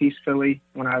Northeast Philly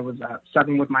when I was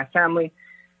 7 with my family.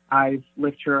 I've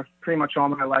lived here pretty much all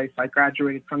my life. I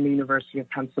graduated from the University of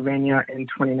Pennsylvania in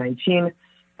 2019,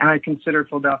 and I consider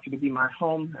Philadelphia to be my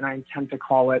home, and I intend to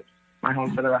call it my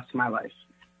home for the rest of my life.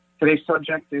 Today's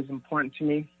subject is important to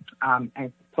me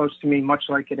and close to me, much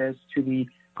like it is to the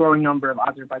growing number of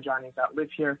Azerbaijanis that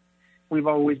live here. We've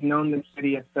always known the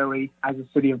city of Philly as a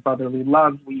city of brotherly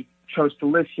love. We chose to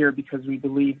live here because we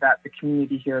believe that the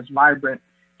community here is vibrant,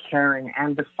 caring,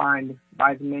 and defined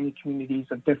by the many communities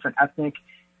of different ethnic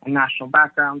and national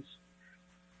backgrounds.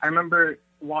 I remember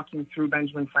walking through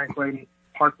Benjamin Franklin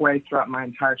Parkway throughout my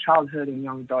entire childhood and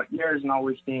young adult years and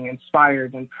always being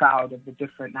inspired and proud of the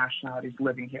different nationalities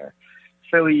living here.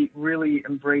 Philly really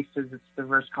embraces its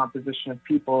diverse composition of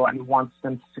people and wants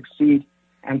them to succeed,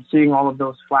 and seeing all of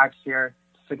those flags here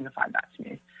signified that to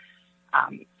me.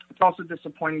 It's also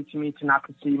disappointing to me to not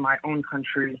to see my own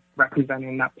country represented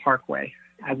in that parkway.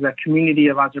 As a community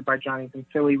of Azerbaijanis in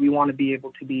Philly, we want to be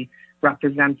able to be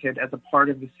represented as a part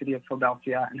of the city of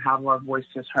Philadelphia and have our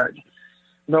voices heard.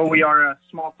 Though we are a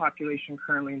small population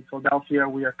currently in Philadelphia,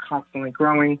 we are constantly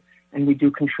growing, and we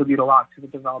do contribute a lot to the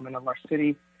development of our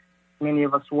city. Many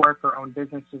of us work or own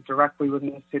businesses directly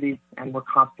within the city, and we're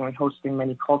constantly hosting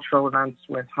many cultural events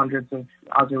with hundreds of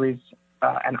Azeris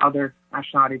and other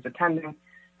nationalities attending,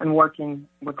 and working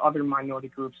with other minority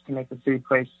groups to make the city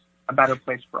place a better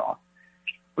place for all.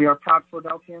 We are proud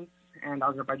Philadelphians and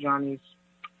Azerbaijanis,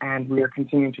 and we are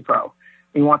continuing to grow.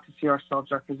 We want to see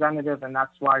ourselves representative, and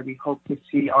that's why we hope to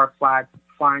see our flag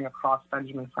flying across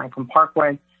Benjamin Franklin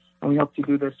Parkway, and we hope to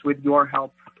do this with your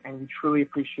help, and we truly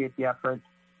appreciate the effort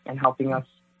in helping us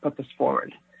put this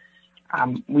forward.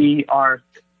 We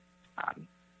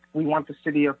want the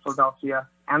city of Philadelphia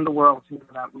and the world to know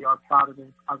that we are proud of the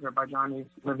Azerbaijanis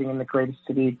living in the greatest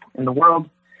city in the world.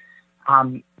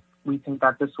 We think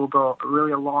that this will go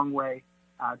really a long way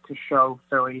to show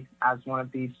Philly as one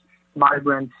of these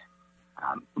vibrant,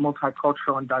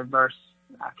 multicultural and diverse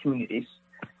communities.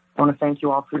 I want to thank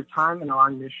you all for your time and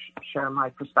allowing me to share my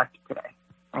perspective today.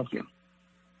 Thank you.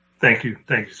 Thank you.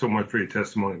 Thank you so much for your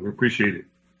testimony. We appreciate it.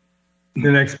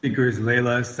 The next speaker is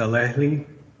Layla Salehli,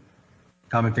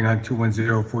 commenting on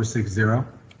 210460.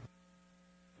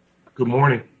 Good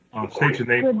morning. State your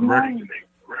name. Good morning.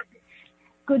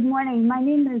 Good morning. My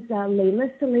name is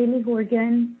Layla Salehli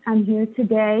Horgan. I'm here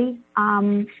today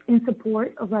in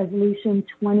support of Resolution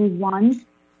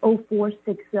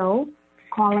 210460,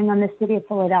 calling on the City of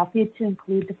Philadelphia to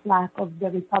include the flag of the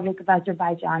Republic of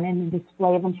Azerbaijan in the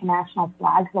display of international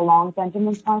flags along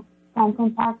Benjamin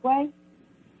Franklin Parkway.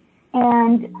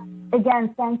 And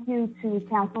again, thank you to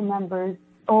council members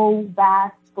O,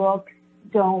 Bass, Brooks,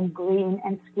 Dome, Green,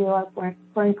 and Squealer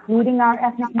for including our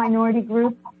ethnic minority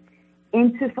group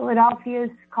into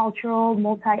Philadelphia's cultural,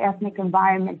 multi-ethnic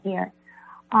environment here.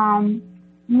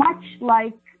 Much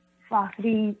like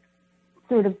Fakhri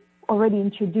sort of already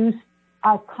introduced,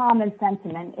 our common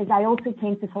sentiment is I also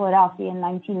came to Philadelphia in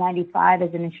 1995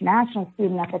 as an international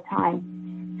student at the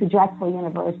time to Drexel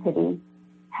University.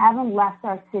 Haven't left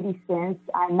our city since.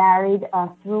 I married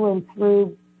through and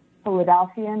through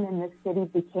Philadelphian, and the city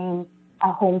became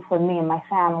a home for me and my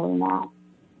family now.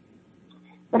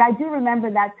 But I do remember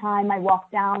that time I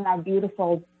walked down our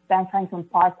beautiful Ben Franklin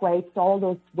Parkway, saw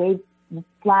those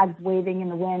flags waving in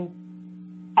the wind.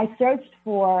 I searched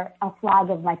for a flag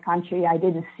of my country. I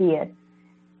didn't see it.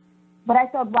 But I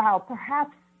thought, wow,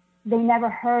 perhaps they never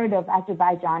heard of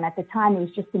Azerbaijan. At the time, it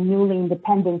was just a newly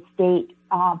independent state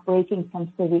breaking from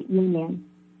Soviet Union.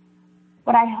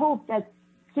 But I hope that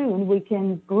soon we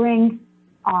can bring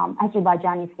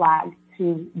Azerbaijani flags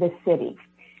to the city.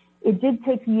 It did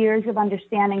take years of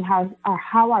understanding how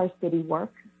our city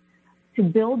works to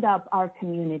build up our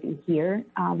community here.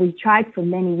 We tried for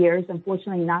many years,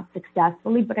 unfortunately not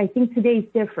successfully, but I think today is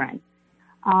different.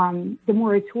 The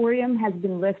moratorium has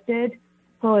been lifted.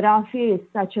 Philadelphia is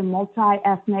such a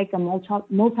multi-ethnic and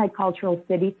multicultural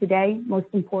city today,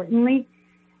 most importantly.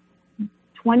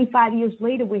 25 years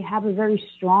later, we have a very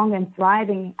strong and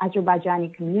thriving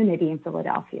Azerbaijani community in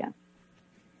Philadelphia.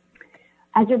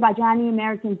 Azerbaijani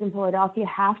Americans in Philadelphia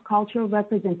have cultural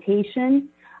representation.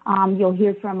 You'll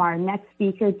hear from our next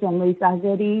speaker, Cemliz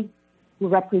Azeri, who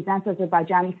represents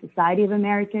Azerbaijani Society of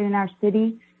America in our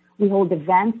city. We hold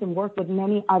events and work with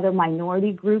many other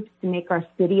minority groups to make our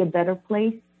city a better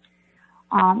place.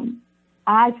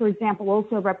 I, for example,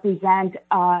 also represent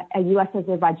a U.S.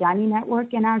 Azerbaijani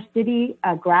network in our city,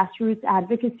 a grassroots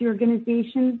advocacy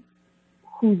organization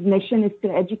whose mission is to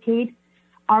educate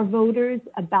our voters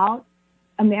about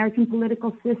American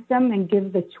political system and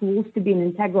give the tools to be an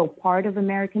integral part of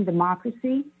American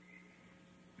democracy.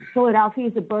 Philadelphia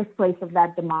is the birthplace of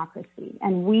that democracy,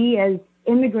 and we as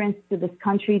immigrants to this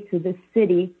country, to this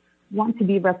city, want to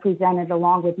be represented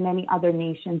along with many other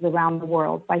nations around the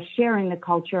world by sharing the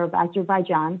culture of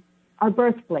Azerbaijan, our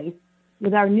birthplace,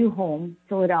 with our new home,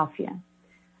 Philadelphia.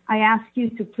 I ask you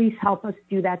to please help us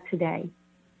do that today.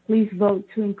 Please vote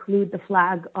to include the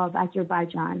flag of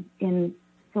Azerbaijan in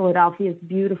Philadelphia's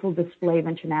beautiful display of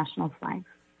international flags.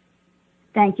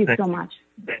 Thank you so much.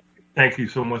 Thank you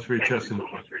so much for your testimony.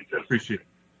 Appreciate it.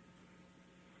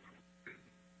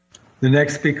 The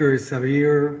next speaker is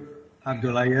Sabir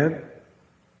Abdullayev,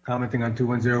 commenting on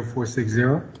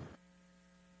 210460.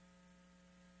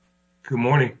 Good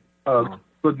morning.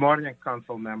 Good morning,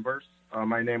 council members.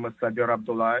 My name is Sabir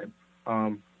Abdullayev.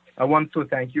 I want to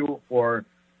thank you for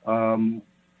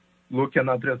looking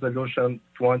at resolution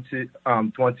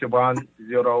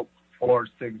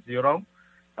 210460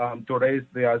 to raise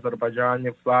the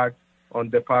Azerbaijani flag on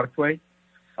the parkway.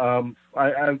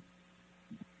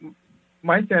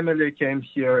 My family came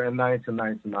here in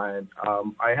 1999.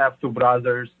 I have two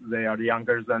brothers. They are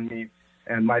younger than me,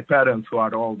 and my parents who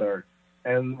are older.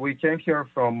 And we came here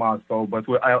from Moscow, but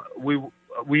we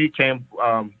came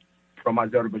from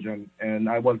Azerbaijan, and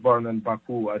I was born in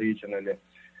Baku originally.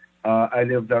 I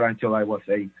lived there until I was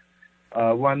 8.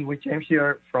 When we came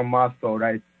here from Moscow,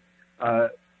 right,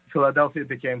 Philadelphia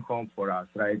became home for us,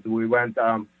 right? We went,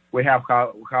 we have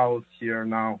house here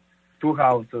now, 2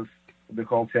 houses, the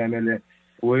whole family.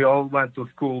 We all went to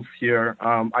schools here.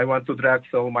 I went to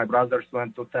Drexel. My brothers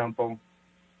went to Temple.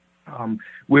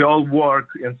 We all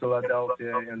work in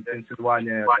Philadelphia and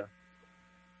Pennsylvania area.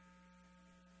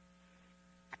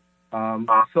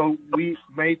 So we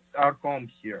made our home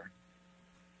here.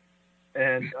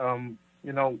 And,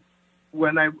 you know,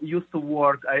 when I used to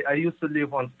work, I used to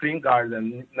live on Spring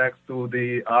Garden next to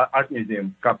the Art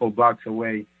Museum, a couple blocks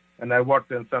away. And I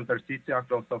worked in Center City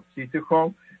across of City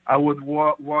Hall. I would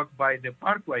walk by the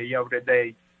Parkway every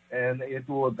day, and it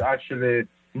would actually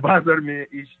bother me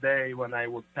each day when I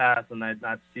would pass and I'd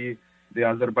not see the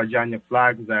Azerbaijani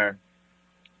flag there.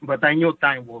 But I knew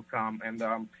time will come, and,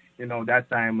 you know, that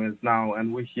time is now.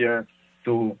 And we're here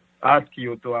to ask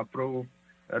you to approve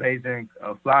raising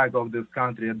a flag of this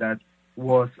country that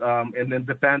was an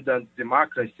independent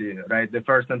democracy, right? The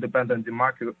first independent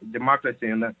democracy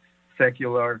in a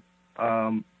secular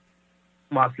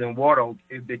Muslim world.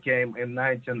 It became in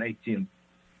 1918,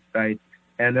 right?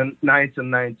 And in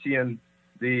 1919,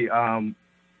 the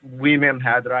women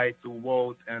had right to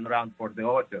vote and run for the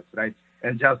office, right?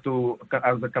 And just to,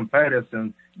 as a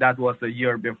comparison, that was a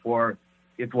year before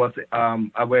it was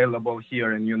available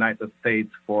here in the United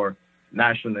States for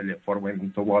nationally for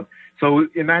women to vote. So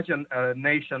imagine a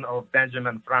nation of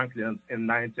Benjamin Franklin in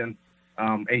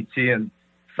 1918,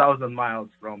 1,000 miles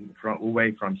from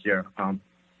away from here.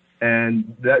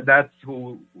 And that's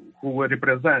who we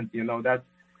represent, you know, that's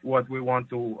what we want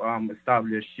to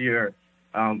establish here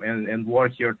and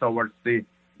work here towards the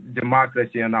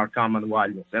democracy and our common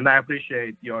values. And I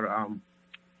appreciate your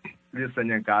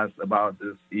listening to us about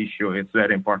this issue. It's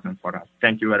very important for us.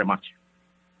 Thank you very much.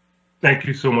 Thank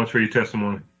you so much for your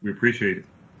testimony. We appreciate it.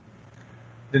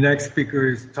 The next speaker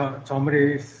is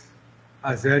Tomris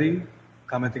Azeri,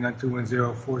 commenting on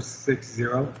 210460.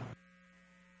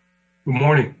 Good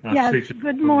morning. Yes,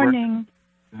 good morning.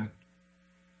 Yeah.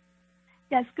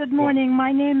 Yes, good morning.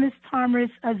 My name is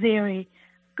Tomris Azeri.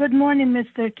 Good morning,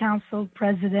 Mr. Council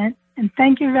President, and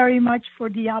thank you very much for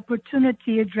the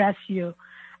opportunity to address you.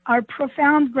 Our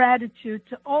profound gratitude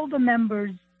to all the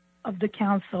members of the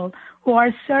Council who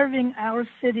are serving our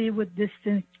city with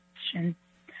distinction.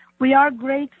 We are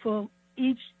grateful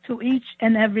to each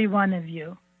and every one of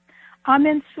you. I'm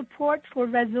in support for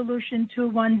Resolution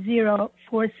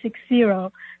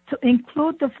 210460 to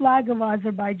include the flag of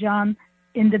Azerbaijan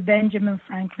in the Benjamin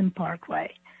Franklin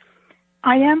Parkway.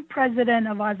 I am president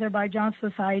of Azerbaijan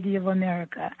Society of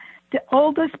America, the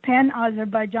oldest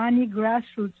pan-Azerbaijani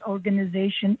grassroots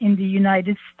organization in the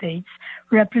United States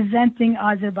representing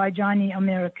Azerbaijani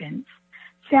Americans.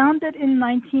 Founded in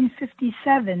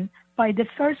 1957 by the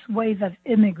first wave of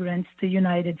immigrants to the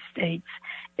United States,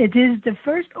 it is the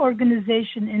first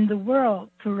organization in the world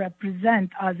to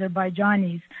represent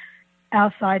Azerbaijanis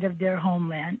outside of their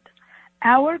homeland.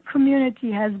 Our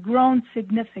community has grown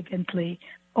significantly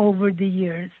over the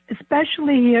years,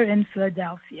 especially here in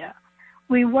Philadelphia.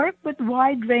 We work with a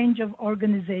wide range of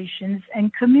organizations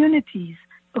and communities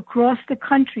across the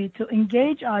country to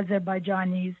engage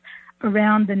Azerbaijanis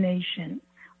around the nation.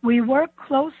 We work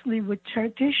closely with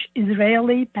Turkish,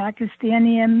 Israeli,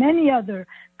 Pakistani, and many other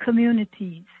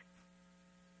communities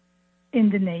in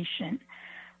the nation.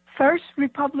 First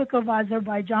Republic of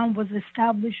Azerbaijan was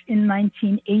established in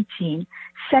 1918,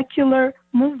 secular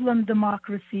Muslim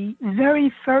democracy,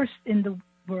 very first in the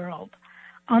world.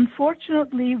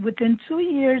 Unfortunately, within 2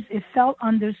 years, it fell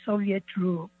under Soviet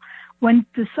rule. When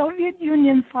the Soviet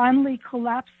Union finally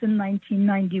collapsed in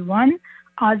 1991,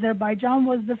 Azerbaijan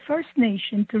was the first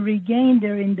nation to regain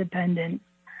their independence.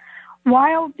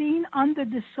 While being under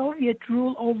the Soviet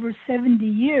rule over 70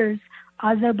 years,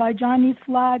 Azerbaijani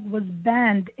flag was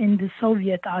banned in the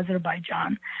Soviet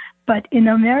Azerbaijan. But in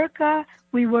America,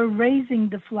 we were raising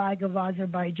the flag of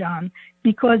Azerbaijan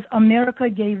because America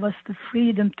gave us the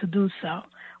freedom to do so.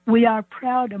 We are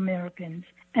proud Americans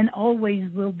and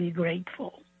always will be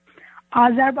grateful.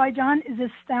 Azerbaijan is a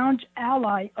staunch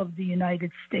ally of the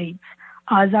United States.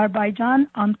 Azerbaijan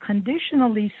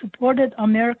unconditionally supported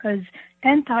America's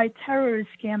anti-terrorist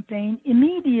campaign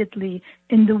immediately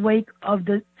in the wake of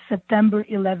the September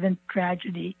 11th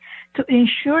tragedy to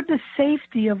ensure the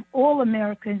safety of all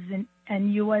Americans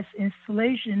and U.S.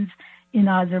 installations in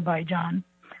Azerbaijan.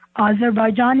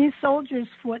 Azerbaijani soldiers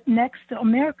fought next to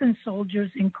American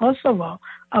soldiers in Kosovo,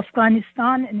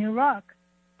 Afghanistan, and Iraq.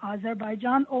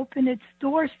 Azerbaijan opened its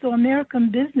doors to American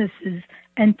businesses,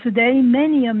 and today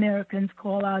many Americans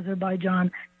call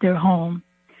Azerbaijan their home.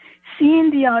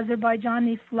 Seeing the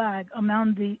Azerbaijani flag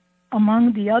among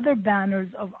the other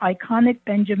banners of iconic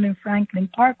Benjamin Franklin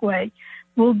Parkway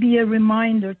will be a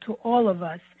reminder to all of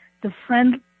us the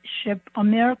friendship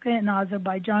America and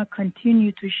Azerbaijan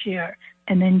continue to share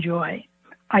and enjoy.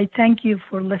 I thank you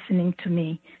for listening to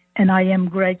me, and I am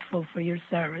grateful for your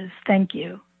service. Thank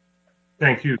you.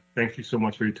 Thank you. Thank you so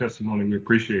much for your testimony. We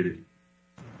appreciate it.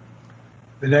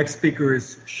 The next speaker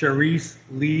is Sharice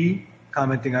Lee,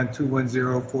 commenting on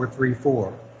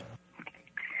 210434.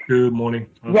 Good morning.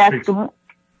 Yes.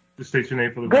 Just state your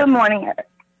name for the Good record. morning.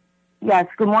 Yes.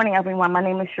 Good morning, everyone. My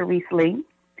name is Sharice Lee,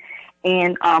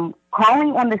 and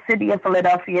calling on the city of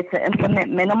Philadelphia to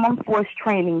implement minimum force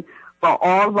training for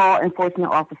all law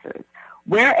enforcement officers.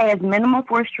 Whereas minimum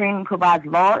force training provides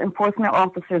law enforcement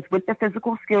officers with the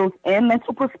physical skills and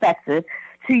mental perspective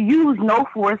to use no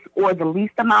force or the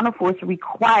least amount of force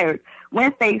required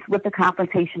when faced with a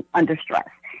confrontation under stress.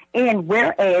 And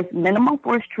whereas minimum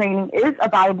force training is a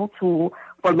valuable tool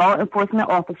for law enforcement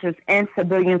officers and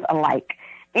civilians alike.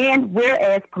 And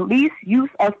whereas police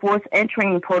use of force and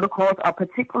training protocols are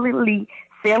particularly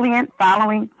salient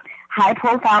following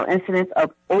high-profile incidents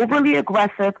of overly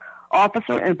aggressive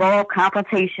officer-involved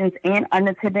confrontations and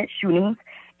unattended shootings.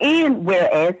 And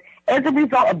whereas, as a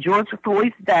result of George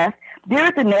Floyd's death, there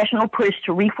is a national push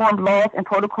to reform laws and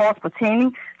protocols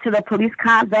pertaining to the police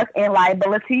conduct and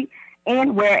liability.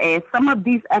 And whereas some of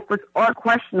these efforts are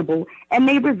questionable and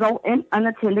may result in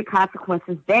unintended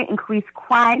consequences that increase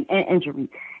crime and injury.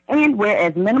 And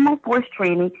whereas minimum force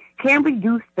training can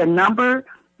reduce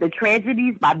the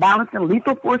tragedies by balancing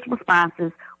lethal force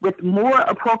responses with more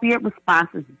appropriate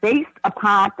responses based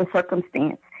upon the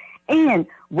circumstance. And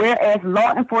whereas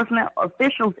law enforcement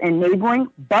officials in neighboring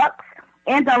Bucks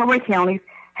and Delaware counties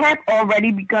have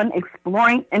already begun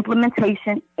exploring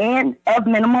implementation and of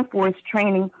minimum force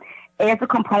training as a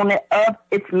component of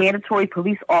its mandatory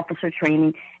police officer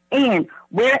training. And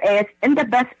whereas in the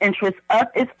best interest of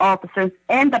its officers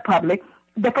and the public,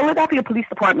 the Philadelphia Police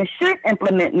Department should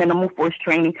implement minimum force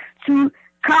training to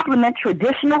complement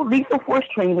traditional lethal force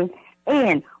training.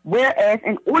 And whereas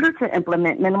in order to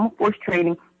implement minimum force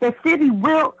training, the city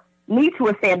will need to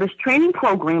establish training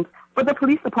programs for the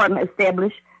police department,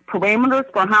 establish parameters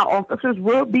for how officers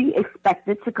will be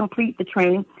expected to complete the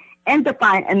training, and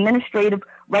define administrative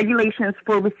regulations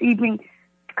for receiving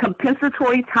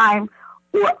compensatory time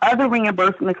or other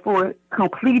reimbursements for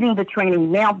completing the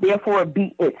training. Now, therefore,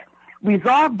 be it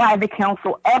resolved by the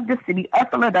Council of the City of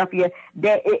Philadelphia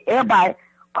that it hereby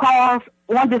calls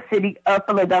on the City of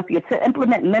Philadelphia to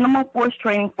implement minimum force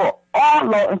training for all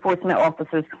law enforcement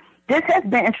officers. This has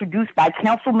been introduced by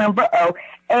Council Member O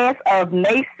as of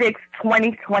May 6,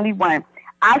 2021.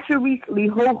 I, Sharice Lee,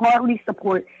 wholeheartedly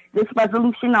support this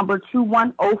resolution number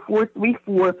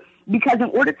 210434 because in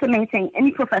order to maintain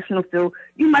any professional field,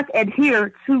 you must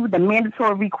adhere to the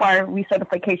mandatory required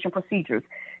recertification procedures.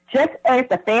 Just as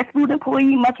the fast food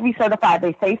employee must recertify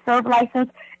their Safe Serve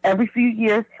license every few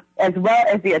years, as well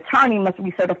as the attorney must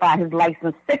recertify his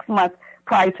license 6 months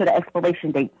prior to the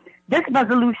expiration date. This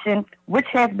resolution, which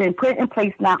has been put in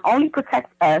place, not only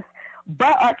protects us,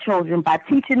 but our children by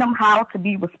teaching them how to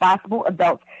be responsible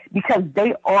adults because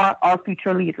they are our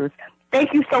future leaders.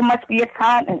 Thank you so much for your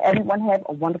time, and everyone have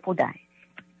a wonderful day.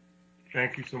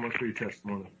 Thank you so much for your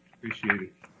testimony. Appreciate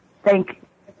it. Thank you.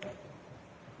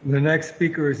 The next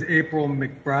speaker is April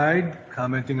McBride,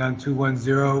 commenting on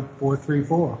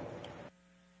 210434.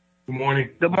 Good morning.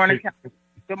 Good morning.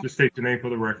 Just state your name for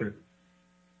the record.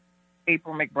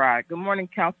 April McBride. Good morning,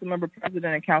 Council Member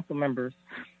President and Council members.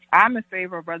 I'm in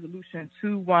favor of Resolution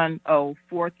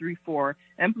 210434,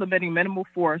 implementing minimal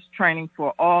force training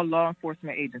for all law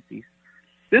enforcement agencies.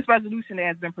 This resolution that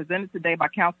has been presented today by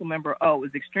Council Member O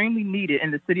is extremely needed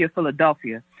in the city of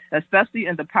Philadelphia, especially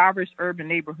in the impoverished urban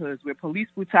neighborhoods where police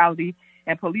brutality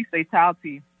and police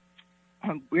fatality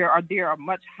there are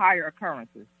much higher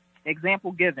occurrences.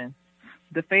 Example given,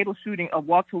 the fatal shooting of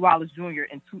Walter Wallace Jr.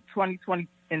 in 2020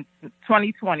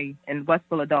 in West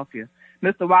Philadelphia.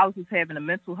 Mr. Wallace was having a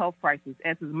mental health crisis,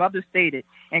 as his mother stated,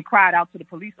 and cried out to the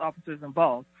police officers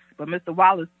involved. But Mr.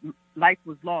 Wallace's life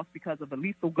was lost because of a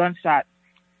lethal gunshot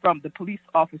from the police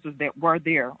officers that were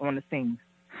there on the scene.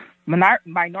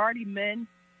 Minority men,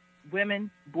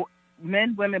 women,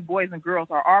 boys, and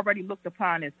girls are already looked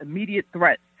upon as immediate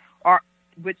threats,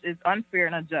 which is unfair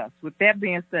and unjust. With that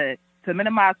being said, to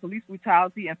minimize police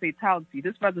brutality and fatality,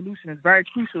 this resolution is very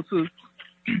crucial to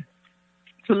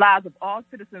lives of all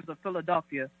citizens of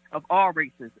Philadelphia of all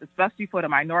races, especially for the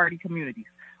minority communities.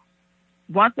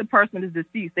 Once a person is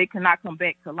deceased, they cannot come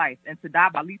back to life, and to die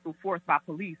by lethal force by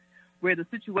police, where the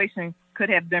situation could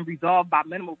have been resolved by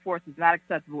minimal force, is not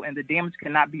acceptable, and the damage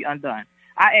cannot be undone.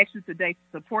 I ask you today to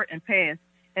support and pass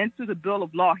into the bill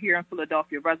of law here in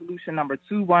Philadelphia, resolution number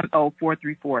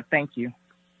 210434. Thank you.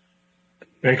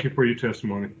 Thank you for your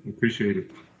testimony. Appreciate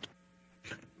it.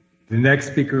 The next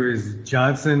speaker is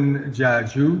Johnson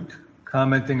Jajut,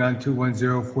 commenting on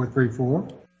 210434.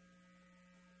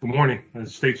 Good morning.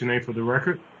 State your name for the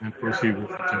record and proceed with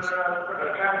the testimony.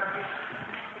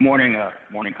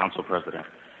 Morning, Council President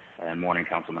and morning,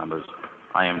 Council members.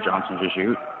 I am Johnson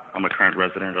Jajut. I'm a current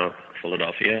resident of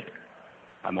Philadelphia.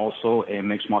 I'm also a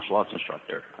mixed martial arts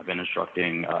instructor. I've been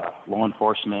instructing law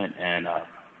enforcement and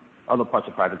other parts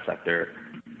of the private sector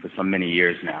for so many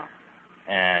years now.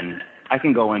 And I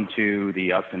can go into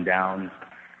the ups and downs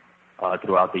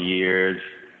throughout the years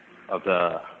of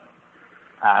the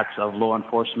acts of law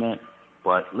enforcement,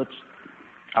 but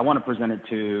I want to present it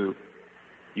to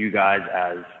you guys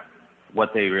as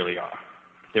what they really are.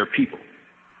 They're people.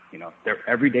 They're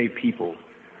everyday people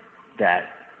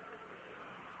that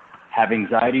have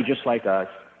anxiety just like us,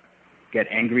 get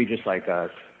angry just like us,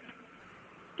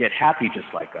 get happy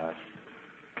just like us,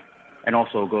 and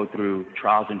also go through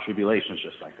trials and tribulations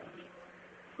just like us.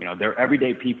 They're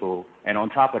everyday people, and on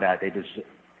top of that, they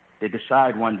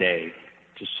decide one day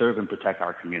to serve and protect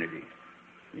our community.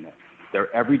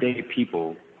 They're everyday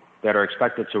people that are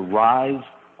expected to rise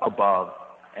above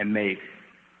and make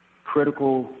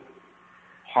critical,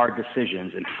 hard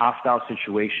decisions in hostile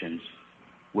situations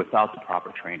without the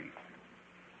proper training.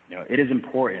 It is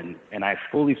important, and I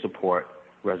fully support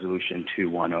Resolution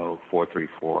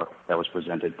 210434 that was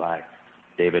presented by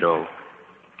David O.,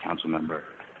 council member,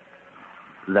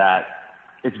 that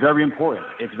it's very important.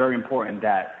 It's very important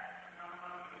that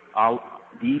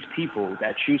these people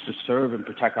that choose to serve and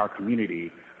protect our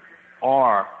community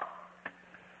are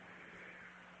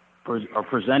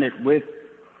presented with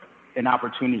an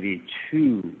opportunity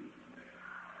to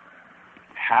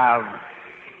have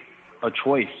a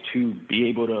choice to be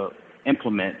able to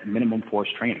implement minimum force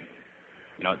training.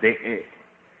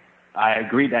 I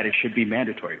agree that it should be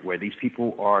mandatory, where these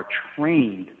people are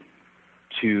trained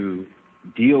to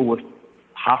deal with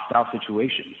hostile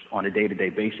situations on a day-to-day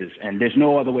basis. And there's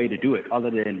no other way to do it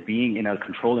other than being in a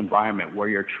controlled environment where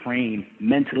you're trained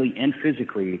mentally and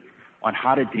physically on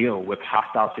how to deal with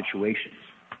hostile situations.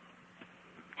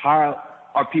 How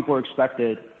are people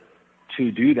expected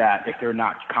to do that if they're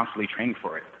not constantly training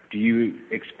for it? Do you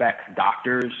expect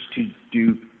doctors to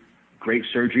do great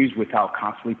surgeries without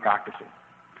constantly practicing?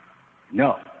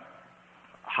 No.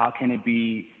 How can it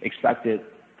be expected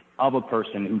of a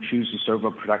person who chooses to serve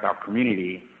or protect our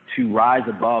community to rise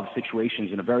above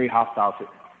situations in a very hostile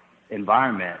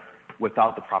environment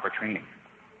without the proper training?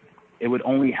 It would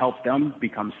only help them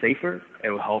become safer.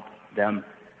 It would help them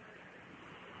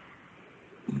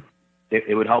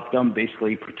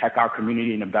basically protect our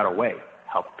community in a better way,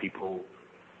 help people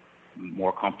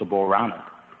more comfortable around them.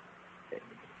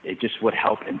 It just would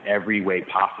help in every way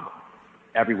possible.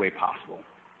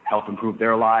 Help improve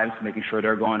their lives, making sure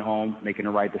they're going home, making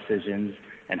the right decisions,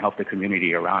 and help the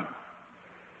community around them.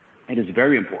 It is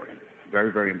very important,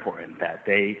 very, very important that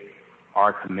they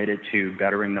are committed to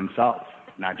bettering themselves,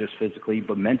 not just physically,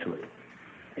 but mentally.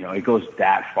 It goes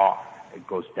that far. It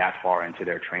goes that far into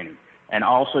their training. And I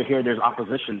also hear there's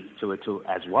opposition to it too,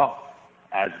 as well,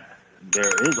 as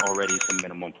there is already some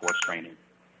minimum force training.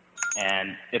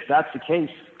 And if that's the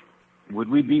case, would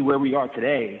we be where we are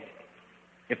today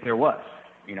if there was?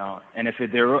 And if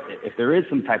there is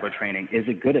some type of training, is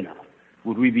it good enough?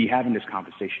 Would we be having this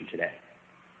conversation today?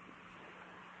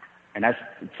 And that's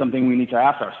something we need to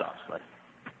ask ourselves. Like,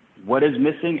 what is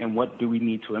missing and what do we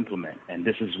need to implement? And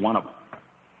this is one of them.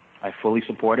 I fully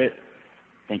support it.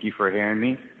 Thank you for hearing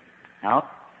me out.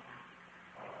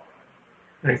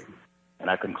 Thank you. And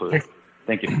I conclude.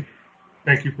 Thank you.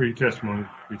 Thank you for your testimony.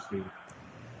 Appreciate it.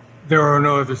 There are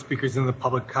no other speakers in the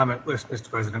public comment list, Mr.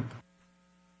 President.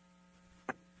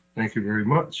 Thank you very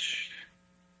much.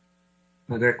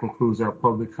 Now that concludes our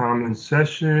public comment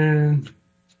session.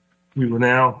 We will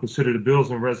now consider the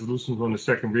bills and resolutions on the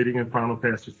second reading and final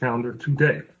passage calendar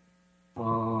today.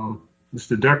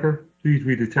 Mr. Decker, please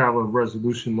read the title of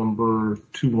resolution number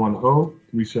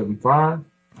 210375.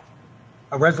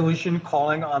 A resolution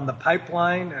calling on the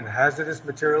Pipeline and Hazardous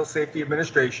Materials Safety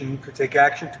Administration to take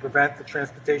action to prevent the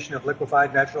transportation of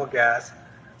liquefied natural gas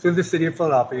through the city of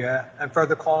Philadelphia, and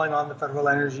further calling on the Federal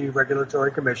Energy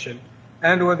Regulatory Commission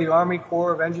and or the Army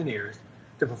Corps of Engineers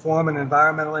to perform an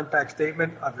environmental impact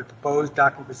statement of the proposed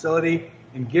docking facility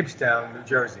in Gibbstown, New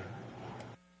Jersey.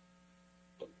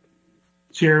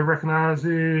 Chair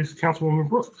recognizes Councilwoman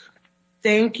Brooks.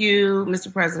 Thank you,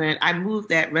 Mr. President. I move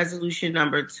that resolution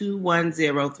number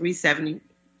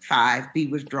 210375 be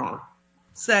withdrawn.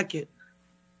 Second.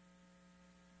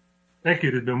 Thank you.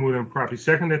 It has been moved and properly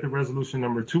second that the resolution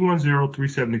number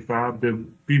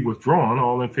 210375 be withdrawn.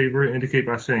 All in favor indicate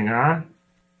by saying aye.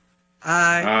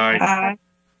 Aye. Aye.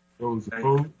 Those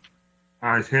opposed?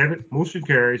 Ayes have it. Motion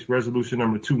carries. Resolution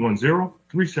number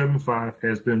 210375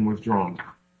 has been withdrawn.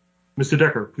 Mr.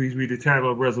 Decker, please read the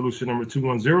title of resolution number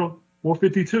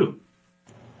 210452.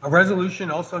 A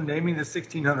resolution also naming the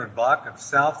 1600 block of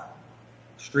South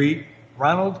Street,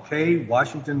 Ronald K.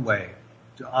 Washington Way,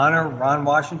 to honor Ron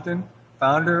Washington,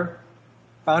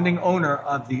 founding owner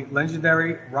of the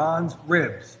legendary Ron's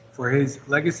Ribs, for his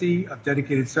legacy of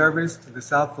dedicated service to the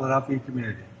South Philadelphia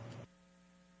community.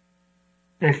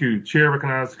 Thank you. Chair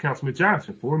recognizes Councilman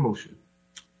Johnson for a motion.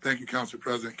 Thank you, Council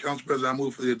President. Council President, I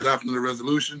move for the adoption of the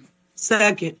resolution.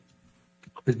 Second.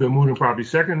 It's been moved and properly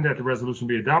second that the resolution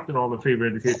be adopted. All in favor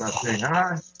indicate by saying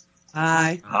aye.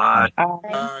 Aye. Aye.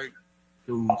 Aye.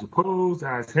 Those opposed?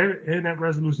 Ayes have it, and that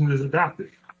resolution is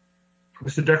adopted.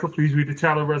 Mr. Decker, please read the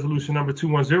title of resolution number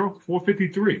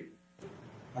 210453.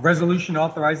 A resolution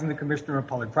authorizing the Commissioner of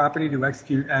Public Property to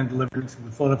execute and deliver to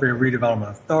the Philadelphia Redevelopment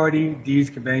Authority deeds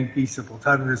conveying fee simple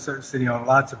title to certain city-owned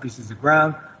lots or pieces of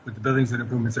ground with the buildings and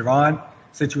improvements thereon,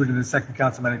 situated in the 2nd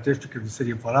Councilmanic District of the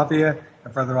City of Philadelphia,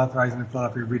 and further authorizing the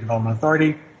Philadelphia Redevelopment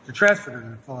Authority to transfer to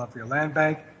the Philadelphia Land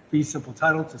Bank fee simple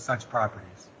title to such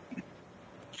properties.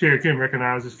 Chair again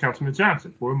recognizes Councilman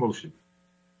Johnson for a motion.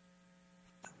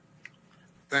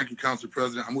 Thank you, Council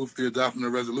President. I move for the adoption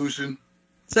of the resolution.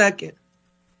 Second.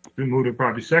 It's been moved and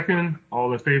properly second.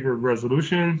 All in favor of the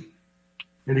resolution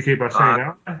indicate by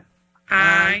saying aye.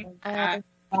 Aye. Aye.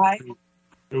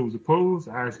 Those opposed?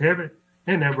 Ayes have it,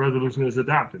 and that resolution is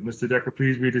adopted. Mr. Decker,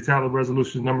 please read the title of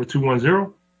resolution number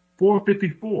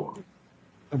 210454.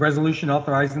 A resolution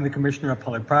authorizing the Commissioner of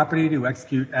Public Property to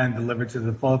execute and deliver to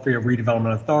the Philadelphia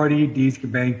Redevelopment Authority deeds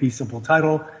conveying fee simple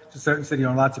title to certain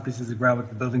city-owned lots or pieces of ground with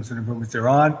the buildings and improvements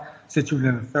thereon, situated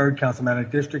in the 3rd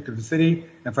Councilmanic District of the city,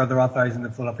 and further authorizing the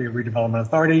Philadelphia Redevelopment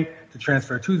Authority to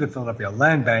transfer to the Philadelphia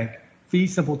Land Bank fee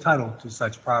simple title to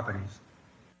such properties.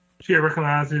 Chair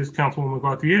recognizes Councilwoman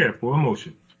Gauthier for a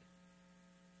motion.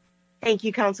 Thank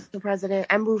you, Council President.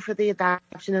 I move for the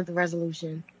adoption of the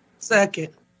resolution. Second.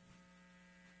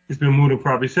 It's been moved and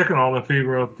properly second. All in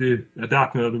favor of the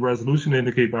adoption of the resolution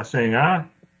indicate by saying aye.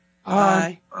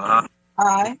 Aye.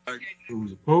 Aye.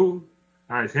 Those opposed?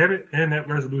 Ayes have it, and that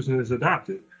resolution is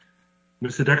adopted.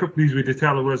 Mr. Decker, please read the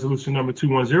title of resolution number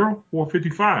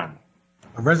 210455.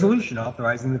 A resolution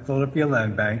authorizing the Philadelphia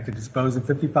Land Bank to dispose of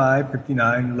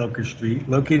 5559 Locust Street,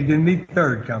 located in the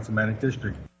 3rd Councilmanic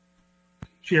District.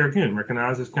 Chair again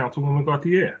recognizes Councilwoman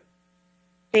Gauthier.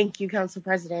 Thank you, Council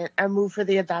President. I move for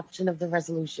the adoption of the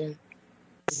resolution.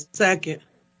 Second.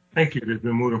 Thank you. It has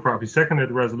been moved and properly second that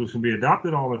the resolution be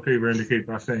adopted. All in favor indicate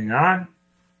by saying aye.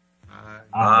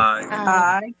 Aye.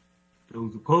 Aye.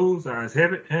 Those opposed? Ayes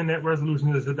have it, and that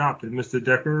resolution is adopted. Mr.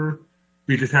 Decker,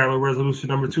 read the title of resolution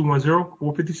number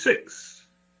 210456.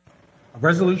 A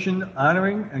resolution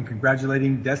honoring and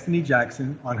congratulating Destiny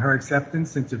Jackson on her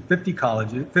acceptance into 50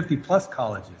 plus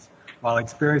colleges while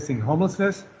experiencing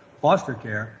homelessness, foster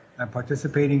care, and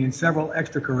participating in several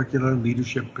extracurricular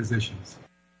leadership positions.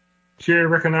 Chair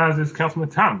recognizes Councilman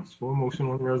Thomas for a motion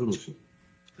on the resolution.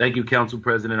 Thank you, Council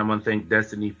President. I want to thank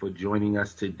Destiny for joining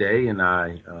us today, and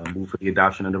I move for the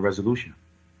adoption of the resolution.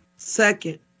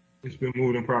 Second. It's been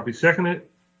moved and properly seconded.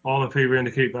 All in favor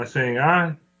indicate by saying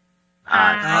aye.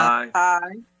 Aye.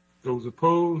 Aye. Those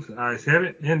opposed? Ayes have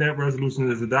it, and that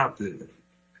resolution is adopted.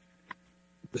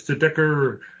 Mr.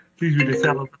 Decker, please read the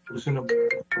title of the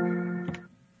resolution.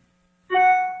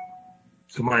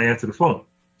 Somebody answer the phone.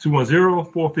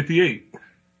 210458.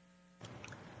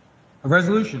 A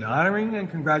resolution honoring and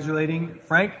congratulating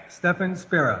Frank Stephan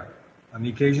Spira on the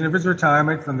occasion of his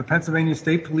retirement from the Pennsylvania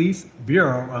State Police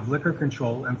Bureau of Liquor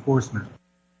Control Enforcement.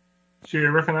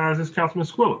 Chair recognizes Councilman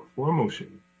Squilla for a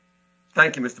motion.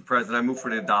 Thank you, Mr. President. I move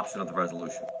for the adoption of the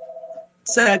resolution.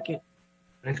 Second.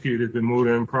 Thank you. It has been moved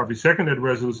and properly seconded that the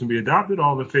resolution be adopted.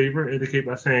 All in favor indicate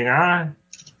by saying aye.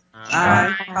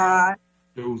 Aye. Aye.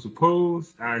 Those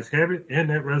opposed? Ayes have it, and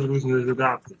that resolution is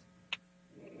adopted.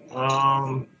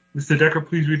 Mr. Decker,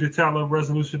 please read the title of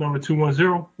resolution number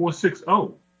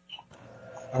 210460.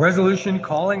 A resolution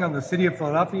calling on the City of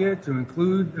Philadelphia to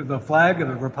include the flag of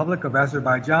the Republic of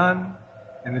Azerbaijan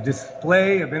in the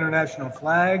display of international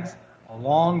flags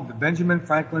along the Benjamin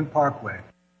Franklin Parkway.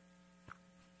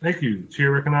 Thank you.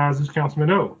 Chair recognizes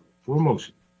Councilman O for a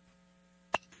motion.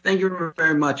 Thank you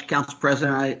very much, Council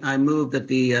President. I move that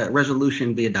the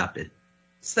resolution be adopted.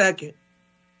 Second.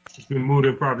 It's been moved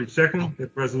and probably second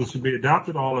that the resolution be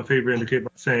adopted. All in favor indicate by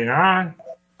saying aye.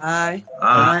 Aye.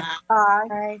 Aye.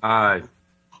 Aye. Aye.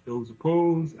 Those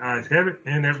opposed, ayes have it,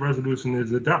 and that resolution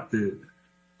is adopted.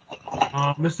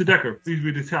 Mr. Decker, please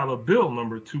read the title of Bill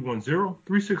number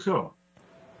 210360.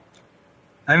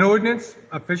 An ordinance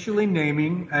officially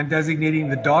naming and designating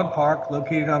the dog park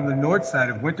located on the north side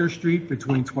of Winter Street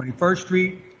between 21st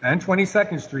Street and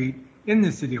 22nd Street in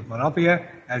the city of Philadelphia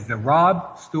as the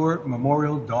Rob Stewart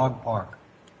Memorial Dog Park.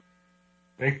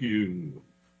 Thank you.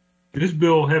 This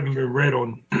bill having been read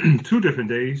on 2 different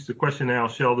days, the question now,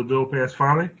 shall the bill pass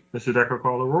finally? Mr. Decker,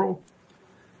 call the roll.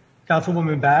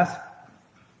 Councilwoman Bass.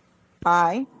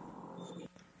 Aye.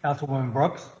 Councilwoman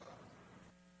Brooks.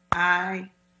 Aye.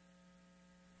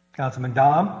 Councilman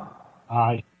Dom.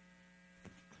 Aye.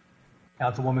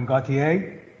 Councilwoman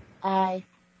Gautier. Aye.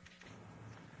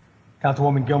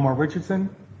 Councilwoman Gilmore Richardson.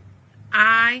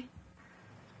 Aye.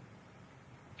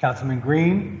 Councilman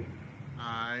Green.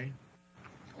 Aye.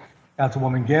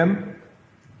 Councilwoman Gim.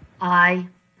 Aye.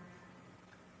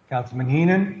 Councilman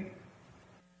Heenan.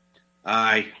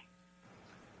 Aye.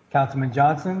 Councilman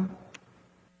Johnson.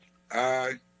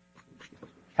 Aye.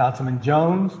 Councilman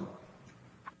Jones.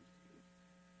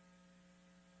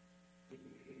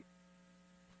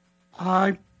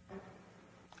 Aye.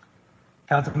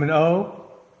 Councilman O.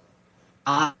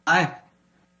 Aye.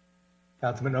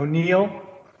 Councilman O'Neill.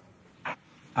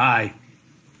 Aye.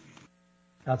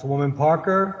 Councilwoman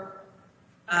Parker.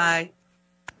 Aye.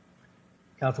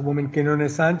 Councilwoman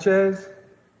Quinones Sanchez.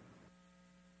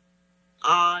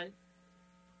 Aye.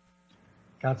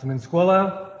 Councilman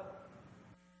Squilla.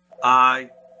 Aye.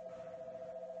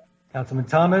 Councilman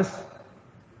Thomas.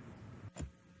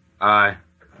 Aye.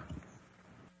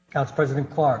 Council President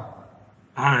Clark.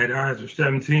 Aye, the ayes are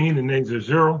 17, the nays are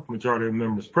 0. Majority of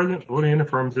members present voting in the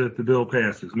affirmative, the bill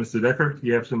passes. Mr. Decker, do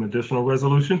you have some additional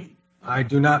resolution? I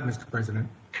do not, Mr. President.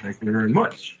 Thank you very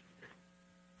much.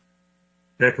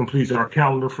 That completes our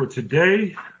calendar for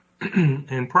today.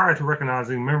 And prior to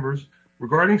recognizing members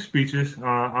regarding speeches,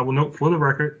 I will note for the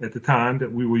record at the time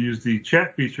that we will use the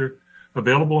chat feature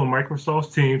available in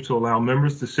Microsoft's Teams to allow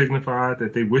members to signify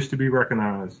that they wish to be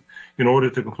recognized. In order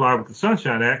to comply with the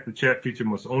Sunshine Act, the chat feature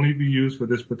must only be used for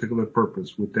this particular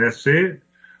purpose. With that said,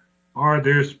 are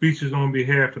there speeches on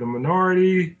behalf of the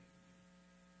minority?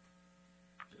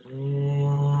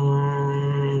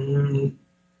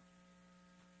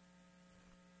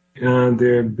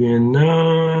 There being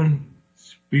none.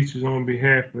 Speeches on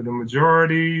behalf of the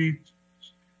majority.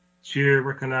 Chair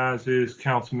recognizes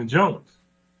Councilman Jones.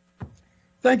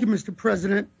 Thank you, Mr.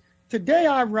 President. Today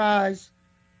I rise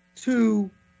to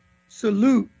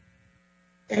salute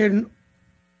an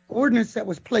ordinance that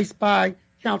was placed by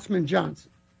Councilman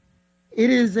Johnson. It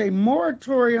is a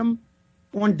moratorium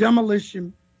on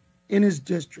demolition in his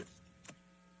district.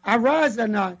 I rise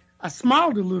and I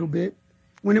smiled a little bit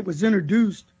when it was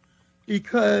introduced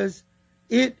because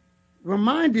it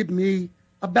reminded me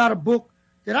about a book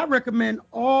that I recommend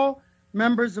all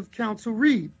members of council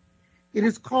read. It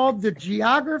is called The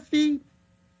Geography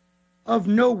of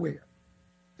Nowhere.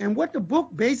 And what the book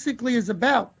basically is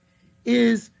about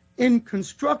is in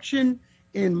construction,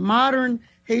 in modern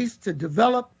haste to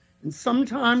develop and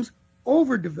sometimes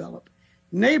overdevelop,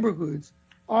 neighborhoods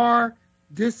are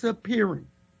disappearing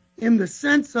in the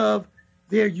sense of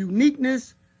their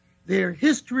uniqueness, their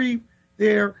history,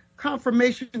 their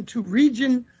conformation to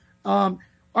region,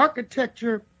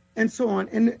 architecture, and so on.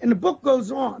 And the book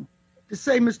goes on to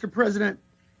say, Mr. President,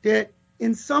 that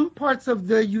in some parts of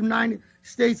the United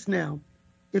States now,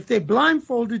 if they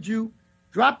blindfolded you,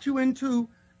 dropped you into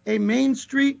a main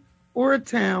street or a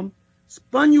town,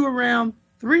 spun you around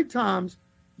 3 times,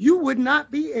 you would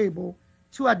not be able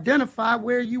to identify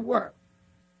where you were.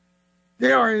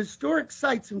 There are historic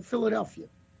sites in Philadelphia,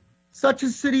 such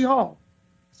as City Hall,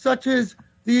 such as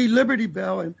the Liberty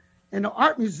Bell and the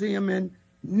Art Museum, and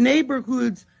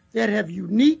neighborhoods that have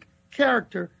unique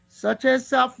character, such as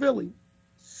South Philly,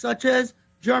 such as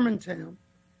Germantown,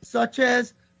 such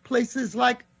as places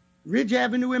like Ridge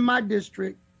Avenue in my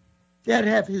district, that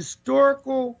have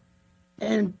historical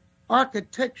and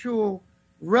architectural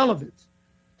relevance.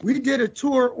 We did a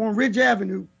tour on Ridge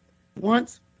Avenue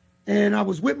once, and I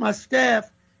was with my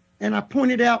staff, and I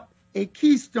pointed out a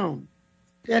keystone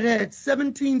that had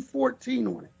 1714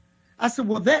 on it. I said,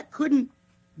 well, that couldn't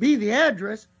be the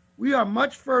address. We are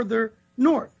much further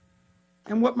north.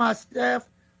 And what my staff,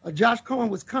 Josh Cohen,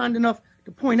 was kind enough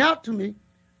to point out to me,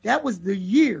 that was the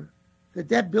year that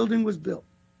that building was built.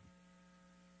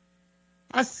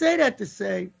 I say that to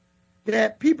say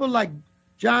that people like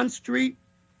John Street,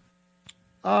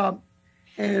 and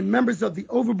members of the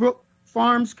Overbrook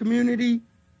Farms community,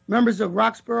 members of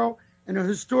Roxborough, and the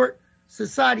Historic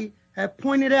Society have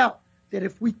pointed out that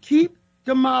if we keep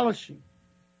demolishing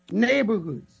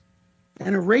neighborhoods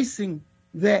and erasing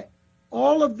that,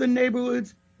 all of the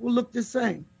neighborhoods will look the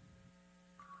same.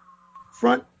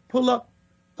 Front pull-up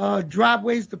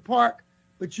driveways to park,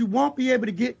 but you won't be able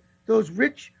to get those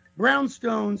rich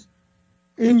brownstones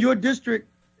in your district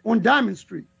on Diamond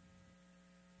Street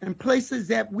and places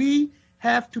that we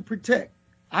have to protect.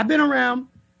 I've been around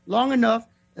long enough,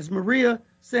 as Maria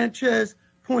Sanchez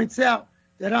points out,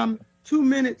 that I'm 2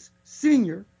 minutes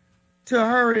senior to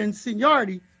her in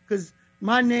seniority because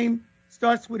my name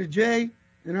starts with a J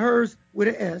and hers with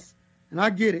an S, and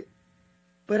I get it.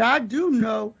 But I do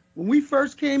know when we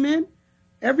first came in,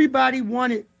 everybody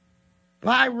wanted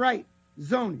by right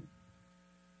zoning.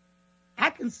 I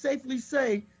can safely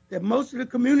say that most of the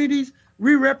communities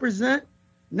we represent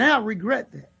now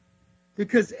regret that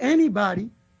because anybody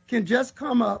can just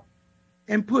come up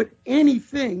and put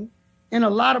anything in a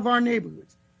lot of our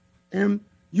neighborhoods. And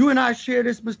you and I share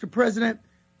this, Mr. President,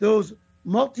 those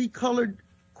multicolored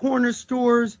corner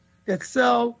stores that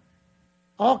sell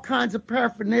all kinds of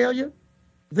paraphernalia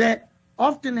that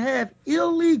often have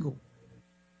illegal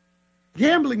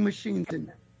gambling machines in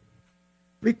them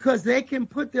because they can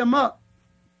put them up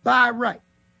by right.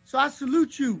 So I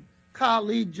salute you,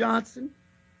 colleague Johnson,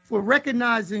 for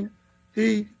recognizing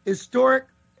the historic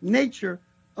nature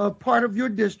of part of your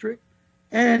district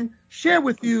and share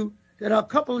with you that a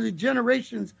couple of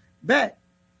generations back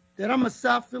that I'm a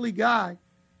South Philly guy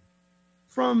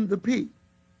from the P.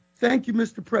 Thank you,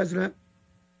 Mr. President.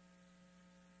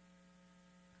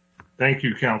 Thank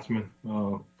you, Councilman.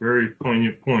 Very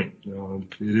poignant point.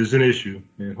 It is an issue,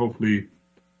 and hopefully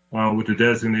with the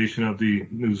designation of the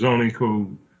new Zoning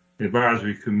Code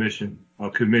Advisory Commission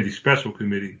Special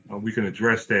Committee, we can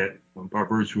address that by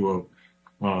virtue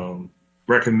of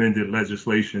recommended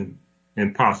legislation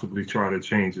and possibly try to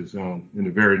change this in the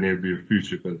very near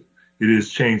future, because it has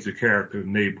changed the character of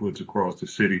neighborhoods across the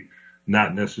city,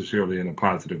 not necessarily in a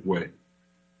positive way.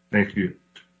 Thank you.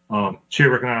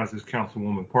 Chair recognizes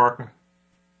Councilwoman Parker.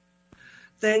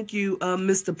 Thank you,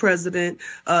 Mr. President.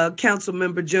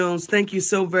 Councilmember Jones, thank you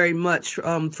so very much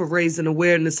for raising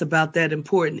awareness about that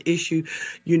important issue.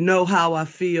 You know how I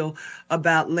feel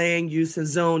about land use and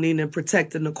zoning and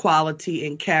protecting the quality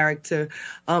and character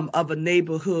of a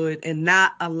neighborhood and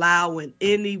not allowing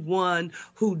anyone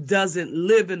who doesn't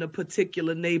live in a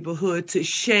particular neighborhood to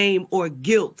shame or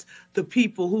guilt the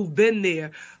people who've been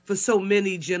there for so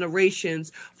many generations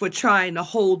for trying to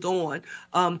hold on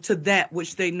to that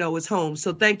which they know is home.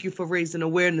 So thank you for raising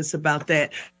awareness about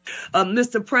that.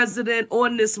 Mr. President,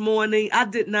 on this morning, I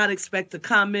did not expect to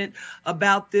comment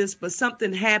about this, but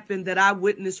something happened that I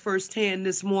witnessed firsthand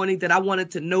this morning that I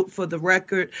wanted to note for the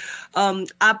record.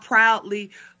 I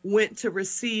proudly went to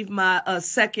receive my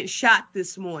second shot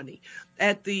this morning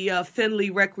at the Finley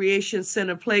Recreation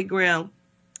Center playground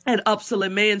at Upsall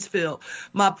and Mansfield.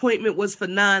 My appointment was for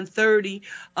 9:30,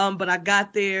 but I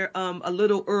got there a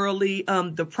little early.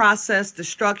 The process, the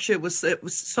structure it was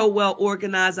so well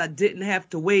organized, I didn't have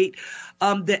to wait.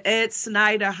 The Ed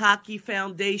Snyder Hockey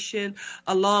Foundation,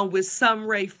 along with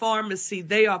Sunray Pharmacy,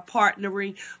 they are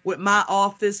partnering with my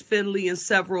office, Finley, and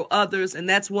several others, and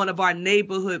that's one of our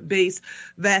neighborhood-based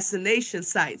vaccination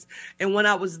sites. And when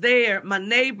I was there, my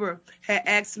neighbor had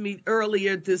asked me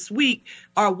earlier this week,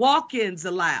 are walk-ins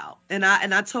allowed? And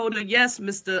I told her, yes,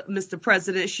 Mr.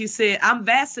 President. She said, I'm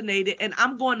vaccinated and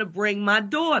I'm going to bring my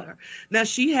daughter. Now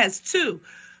she has two.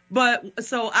 But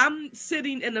so I'm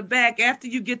sitting in the back after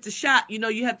you get the shot,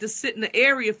 you have to sit in the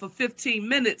area for 15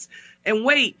 minutes and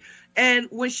wait. And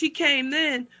when she came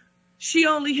in, she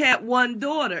only had one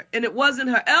daughter, and it wasn't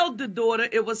her elder daughter.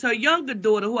 It was her younger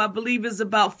daughter, who I believe is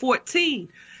about 14.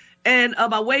 And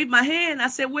I waved my hand. I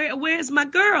said, where's my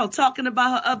girl? Talking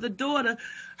about her other daughter.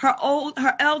 Her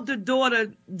elder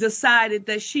daughter decided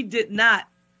that she did not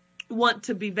want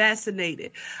to be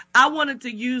vaccinated. I wanted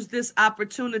to use this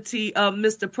opportunity,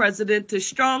 Mr. President, to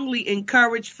strongly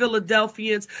encourage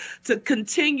Philadelphians to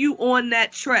continue on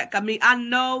that trek. I mean, I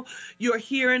know you're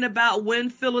hearing about when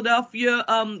Philadelphia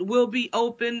will be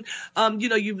open.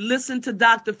 You've listened to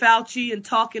Dr. Fauci and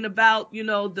talking about,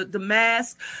 the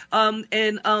mask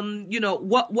and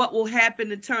what will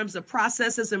happen in terms of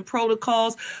processes and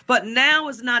protocols. But now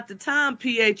is not the time,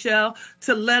 PHL,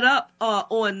 to let up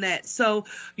on that. So,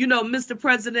 Mr.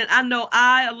 President, I know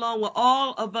along with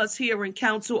all of us here in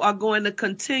council, are going to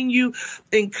continue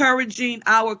encouraging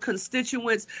our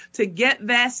constituents to get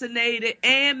vaccinated,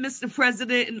 and Mr.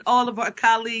 President and all of our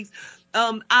colleagues,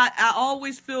 I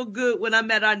always feel good when I'm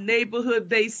at our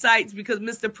neighborhood-based sites because,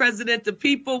 Mr. President, the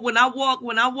people, when I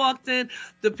walked in,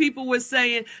 the people were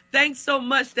saying, thanks so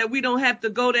much that we don't have to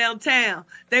go downtown.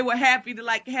 They were happy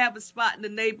to have a spot in the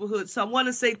neighborhood. So I want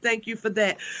to say thank you for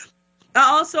that.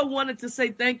 I also wanted to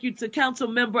say thank you to Council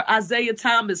Member Isaiah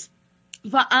Thomas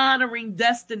for honoring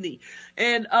Destiny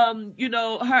and,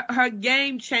 her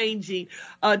game-changing,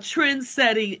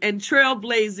 trend-setting, and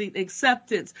trailblazing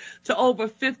acceptance to over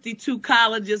 52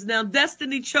 colleges. Now,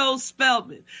 Destiny chose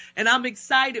Spelman, and I'm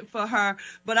excited for her.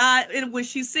 But when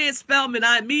she said Spelman,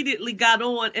 I immediately got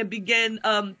on and began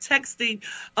texting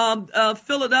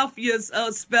Philadelphia's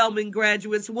Spelman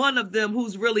graduates, one of them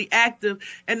who's really active,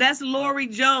 and that's Lori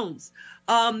Jones.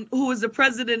 Who is the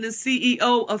president and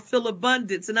CEO of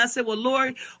Philabundance. And I said, well,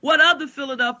 Lori, what other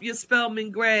Philadelphia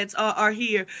Spelman grads are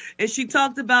here? And she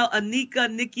talked about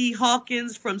Nikki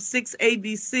Hawkins from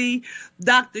 6ABC,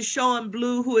 Dr. Sean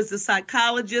Blue, who is a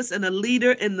psychologist and a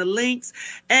leader in the Links,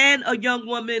 and a young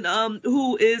woman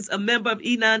who is a member of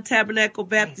Enon Tabernacle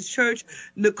Baptist Church,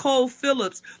 Nicole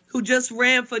Phillips, who just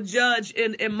ran for judge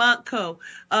in Montco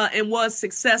and was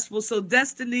successful. So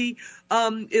Destiny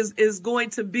is going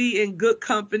to be in good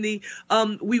company.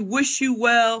 We wish you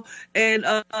well. And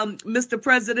Mr.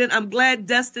 President, I'm glad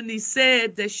Destiny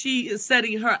said that she is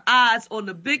setting her eyes on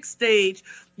the big stage,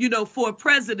 for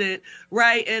president,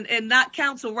 right? And not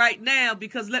council right now,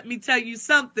 because let me tell you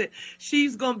something,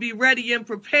 she's going to be ready and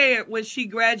prepared when she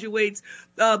graduates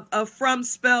from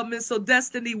Spelman. So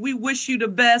Destiny, we wish you the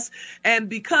best. And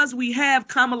because we have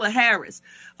Kamala Harris,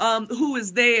 who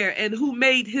is there and who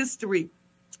made history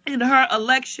in her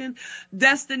election,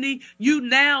 Destiny, you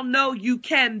now know you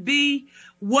can be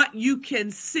what you can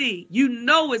see. You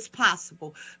know it's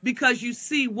possible because you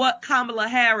see what Kamala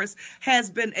Harris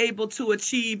has been able to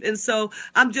achieve. And so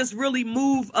I'm just really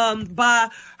moved by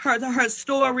her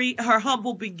story, her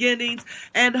humble beginnings,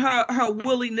 and her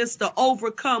willingness to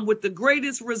overcome with the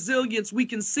greatest resilience we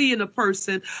can see in a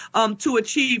person to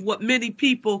achieve what many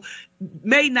people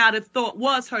may not have thought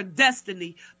was her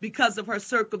destiny because of her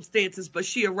circumstances, but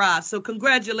she arrived. So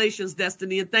congratulations,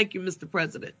 Destiny, and thank you, Mr.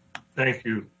 President. Thank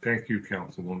you,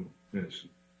 Councilwoman. Yes,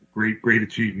 great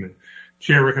achievement.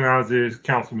 Chair recognizes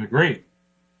Councilman Green.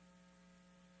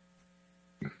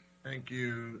 Thank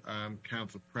you,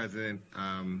 Council President.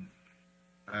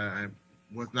 I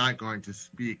was not going to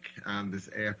speak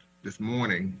this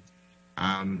morning,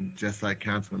 just like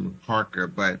Councilman Parker,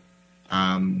 but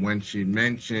when she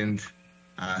mentioned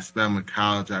Spelman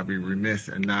College, I'd be remiss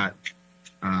in not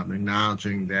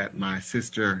acknowledging that my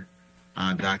sister,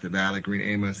 Dr. Valerie Green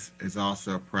Amos, is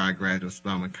also a prior graduate of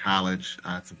Spelman College.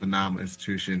 It's a phenomenal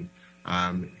institution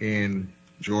in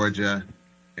Georgia,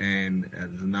 and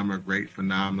there's a number of great,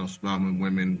 phenomenal Spelman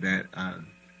women that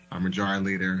our majority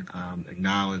leader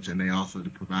acknowledged, and they also do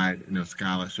provide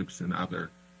scholarships and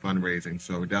other fundraising.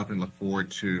 So we definitely look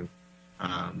forward to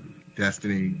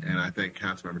Destiny, and I thank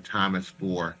Councilmember Thomas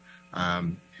for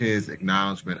his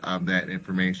acknowledgement of that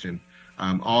information.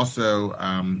 Also,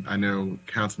 I know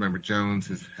Councilmember Jones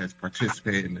has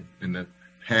participated in the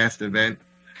past event,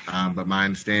 but my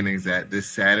understanding is that this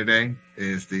Saturday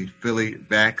is the Philly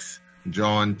Vax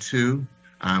John 2,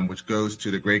 which goes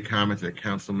to the great comments that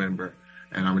Councilmember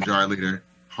and our Majority Leader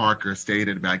Parker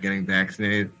stated about getting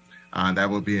vaccinated. That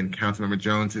will be in Councilmember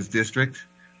Jones's district,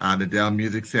 the Dell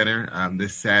Music Center,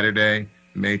 this Saturday,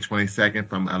 May 22nd,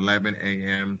 from 11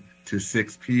 a.m. to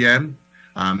 6 p.m.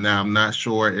 Now, I'm not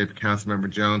sure if Councilmember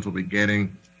Jones will be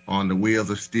getting on the wheels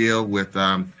of steel with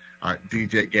our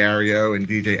DJ Gario and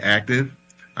DJ Active,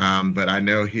 but I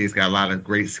know he's got a lot of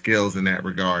great skills in that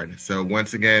regard. So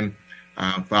once again,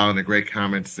 following the great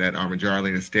comments that our majority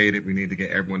leader stated, we need to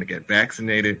get everyone to get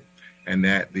vaccinated, and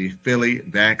that the Philly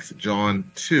Vax John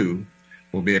 2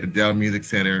 will be at the Dell Music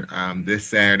Center this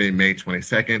Saturday, May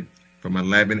 22nd, from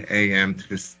 11 a.m.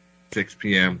 to 6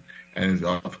 p.m., and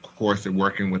of course, they're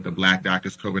working with the Black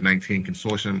Doctors COVID-19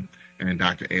 Consortium and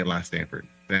Dr. Ayla Stanford.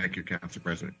 Thank you, Council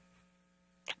President.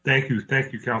 Thank you,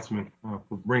 Councilman,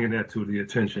 for bringing that to the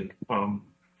attention.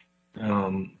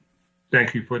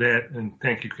 Thank you for that, and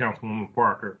thank you, Councilwoman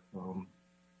Parker.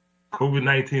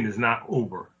 COVID-19 is not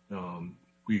over.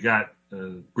 We got a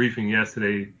briefing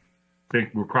yesterday. I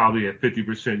think we're probably at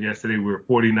 50%. Yesterday, we were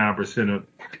 49% of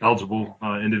eligible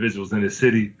individuals in the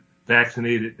city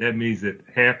vaccinated. That means that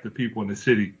half the people in the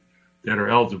city that are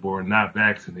eligible are not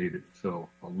vaccinated. So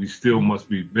we still must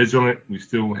be vigilant. We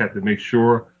still have to make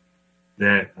sure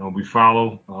that we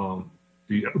follow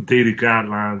the updated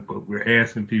guidelines, but we're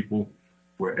asking people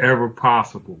wherever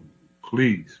possible,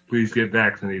 please get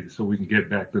vaccinated so we can get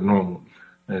back to normal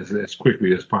as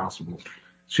quickly as possible.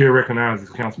 Chair recognizes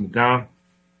Councilman Don.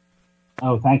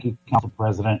 Oh, thank you, Council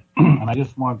President. And I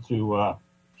just want to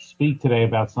speak today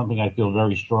about something I feel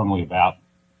very strongly about,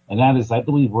 and that is I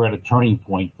believe we're at a turning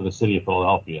point for the city of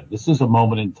Philadelphia. This is a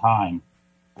moment in time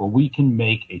where we can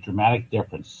make a dramatic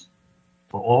difference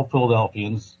for all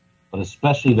Philadelphians, but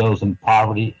especially those in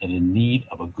poverty and in need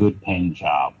of a good paying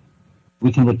job.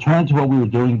 We can return to what we were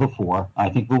doing before. I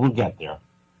think we will get there,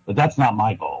 but that's not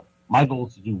my goal. My goal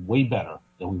is to do way better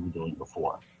than we were doing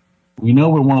before. We know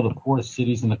we're one of the poorest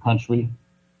cities in the country,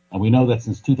 and we know that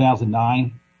since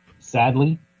 2009,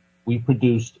 sadly, we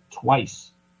produced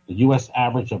twice the U.S.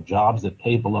 average of jobs that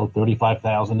pay below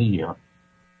 $35,000 a year.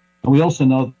 And we also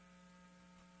know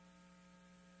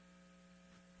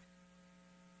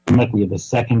that we had the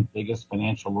second biggest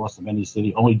financial loss of any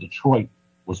city. Only Detroit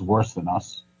was worse than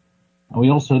us. And we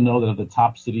also know that of the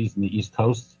top cities in the East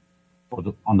Coast,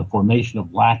 on the formation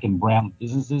of black and brown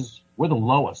businesses, we're the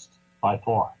lowest by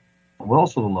far. And we're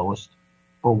also the lowest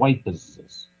for white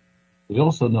businesses. We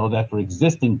also know that for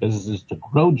existing businesses to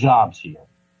grow jobs here,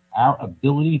 our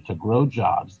ability to grow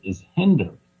jobs is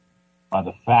hindered by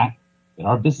the fact that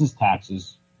our business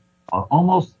taxes are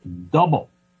almost double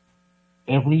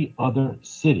every other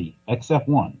city except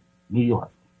one, New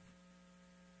York.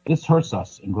 This hurts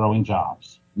us in growing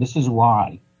jobs. This is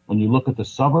why, when you look at the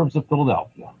suburbs of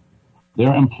Philadelphia,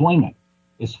 their employment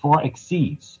far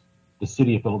exceeds the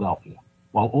city of Philadelphia,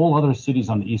 while all other cities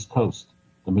on the East Coast,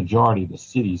 the majority of the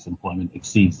city's employment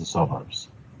exceeds the suburbs.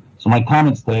 So my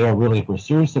comments today are really, if we're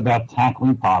serious about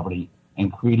tackling poverty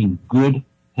and creating good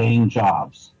paying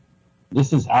jobs,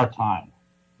 this is our time.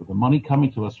 With the money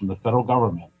coming to us from the federal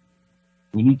government,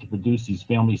 we need to produce these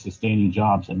family sustaining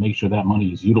jobs and make sure that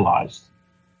money is utilized.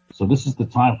 So this is the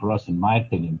time for us, in my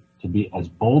opinion, to be as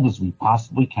bold as we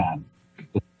possibly can.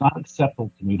 It's not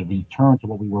acceptable to me to return to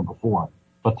what we were before,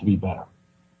 but to be better.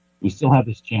 We still have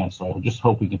this chance, so I just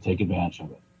hope we can take advantage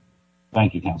of it.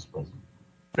 Thank you, Council President.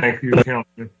 Thank you,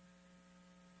 Councilman.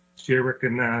 Chair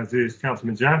recognizes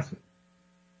Councilman Johnson.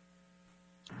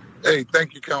 Hey,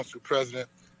 thank you, Council President.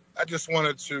 I just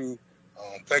wanted to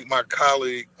thank my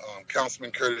colleague,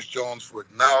 Councilman Curtis Jones, for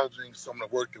acknowledging some of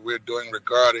the work that we're doing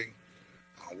regarding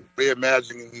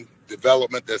reimagining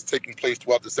development that's taking place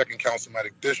throughout the 2nd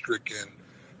Councilmatic District. And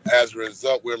as a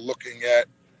result, we're looking at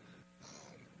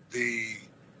the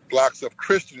blocks of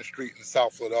Christian Street in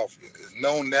South Philadelphia. It's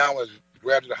known now as the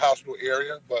Graduate Hospital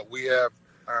area, but we have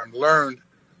learned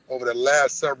over the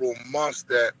last several months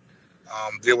that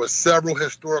there were several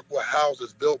historical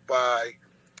houses built by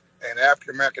an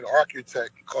African-American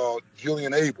architect called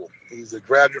Julian Abel. He's a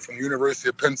graduate from the University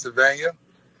of Pennsylvania,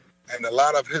 and a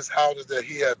lot of his houses that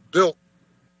he had built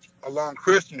along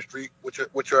Christian Street,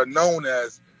 which are known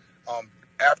as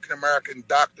African-American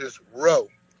Doctors Row.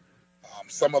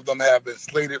 Some of them have been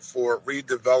slated for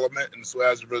redevelopment, and so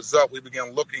as a result, we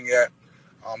began looking at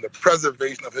the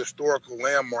preservation of historical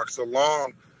landmarks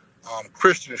along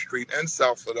Christian Street in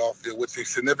South Philadelphia, with a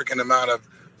significant amount of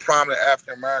prominent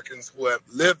African Americans who have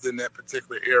lived in that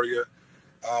particular area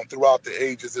throughout the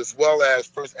ages, as well as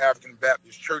First African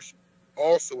Baptist Church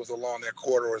also is along that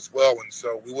corridor as well. And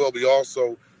so we will be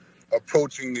also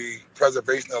approaching the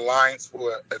Preservation Alliance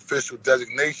for official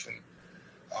designation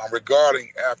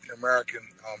regarding African American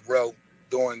row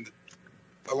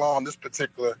along this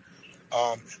particular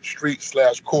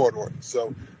street/corridor.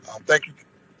 So thank you,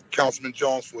 Councilman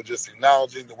Jones, for just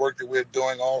acknowledging the work that we're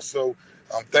doing. Also,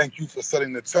 thank you for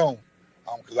setting the tone,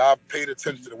 because I've paid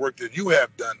attention to the work that you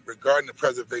have done regarding the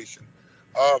preservation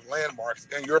of landmarks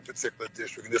in your particular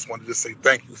district. And just wanted to say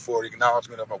thank you for the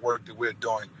acknowledgement of our work that we're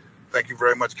doing. Thank you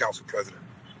very much, Council President.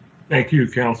 Thank you,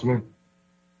 Councilman.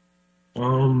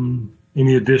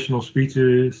 Any additional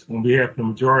speeches on behalf of the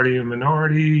majority and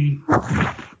minority?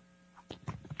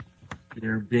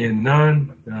 There being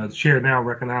none, the chair now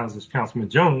recognizes Councilman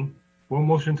Jones for a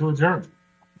motion to adjourn.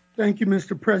 Thank you,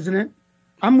 Mr. President.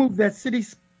 I move that City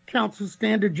Council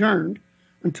stand adjourned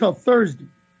until Thursday,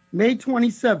 May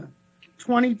 27th,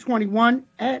 2021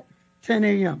 at 10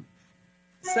 a.m.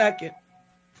 Second.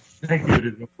 Thank you. It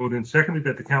has been voted and seconded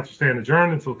that the council stand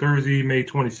adjourned until Thursday, May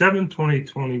 27,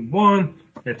 2021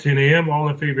 at 10 a.m. All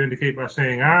in favor indicate by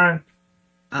saying aye.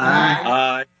 Aye.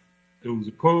 Aye. Those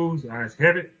opposed, ayes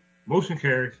have it. Motion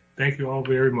carries. Thank you all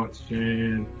very much,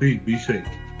 and please be safe.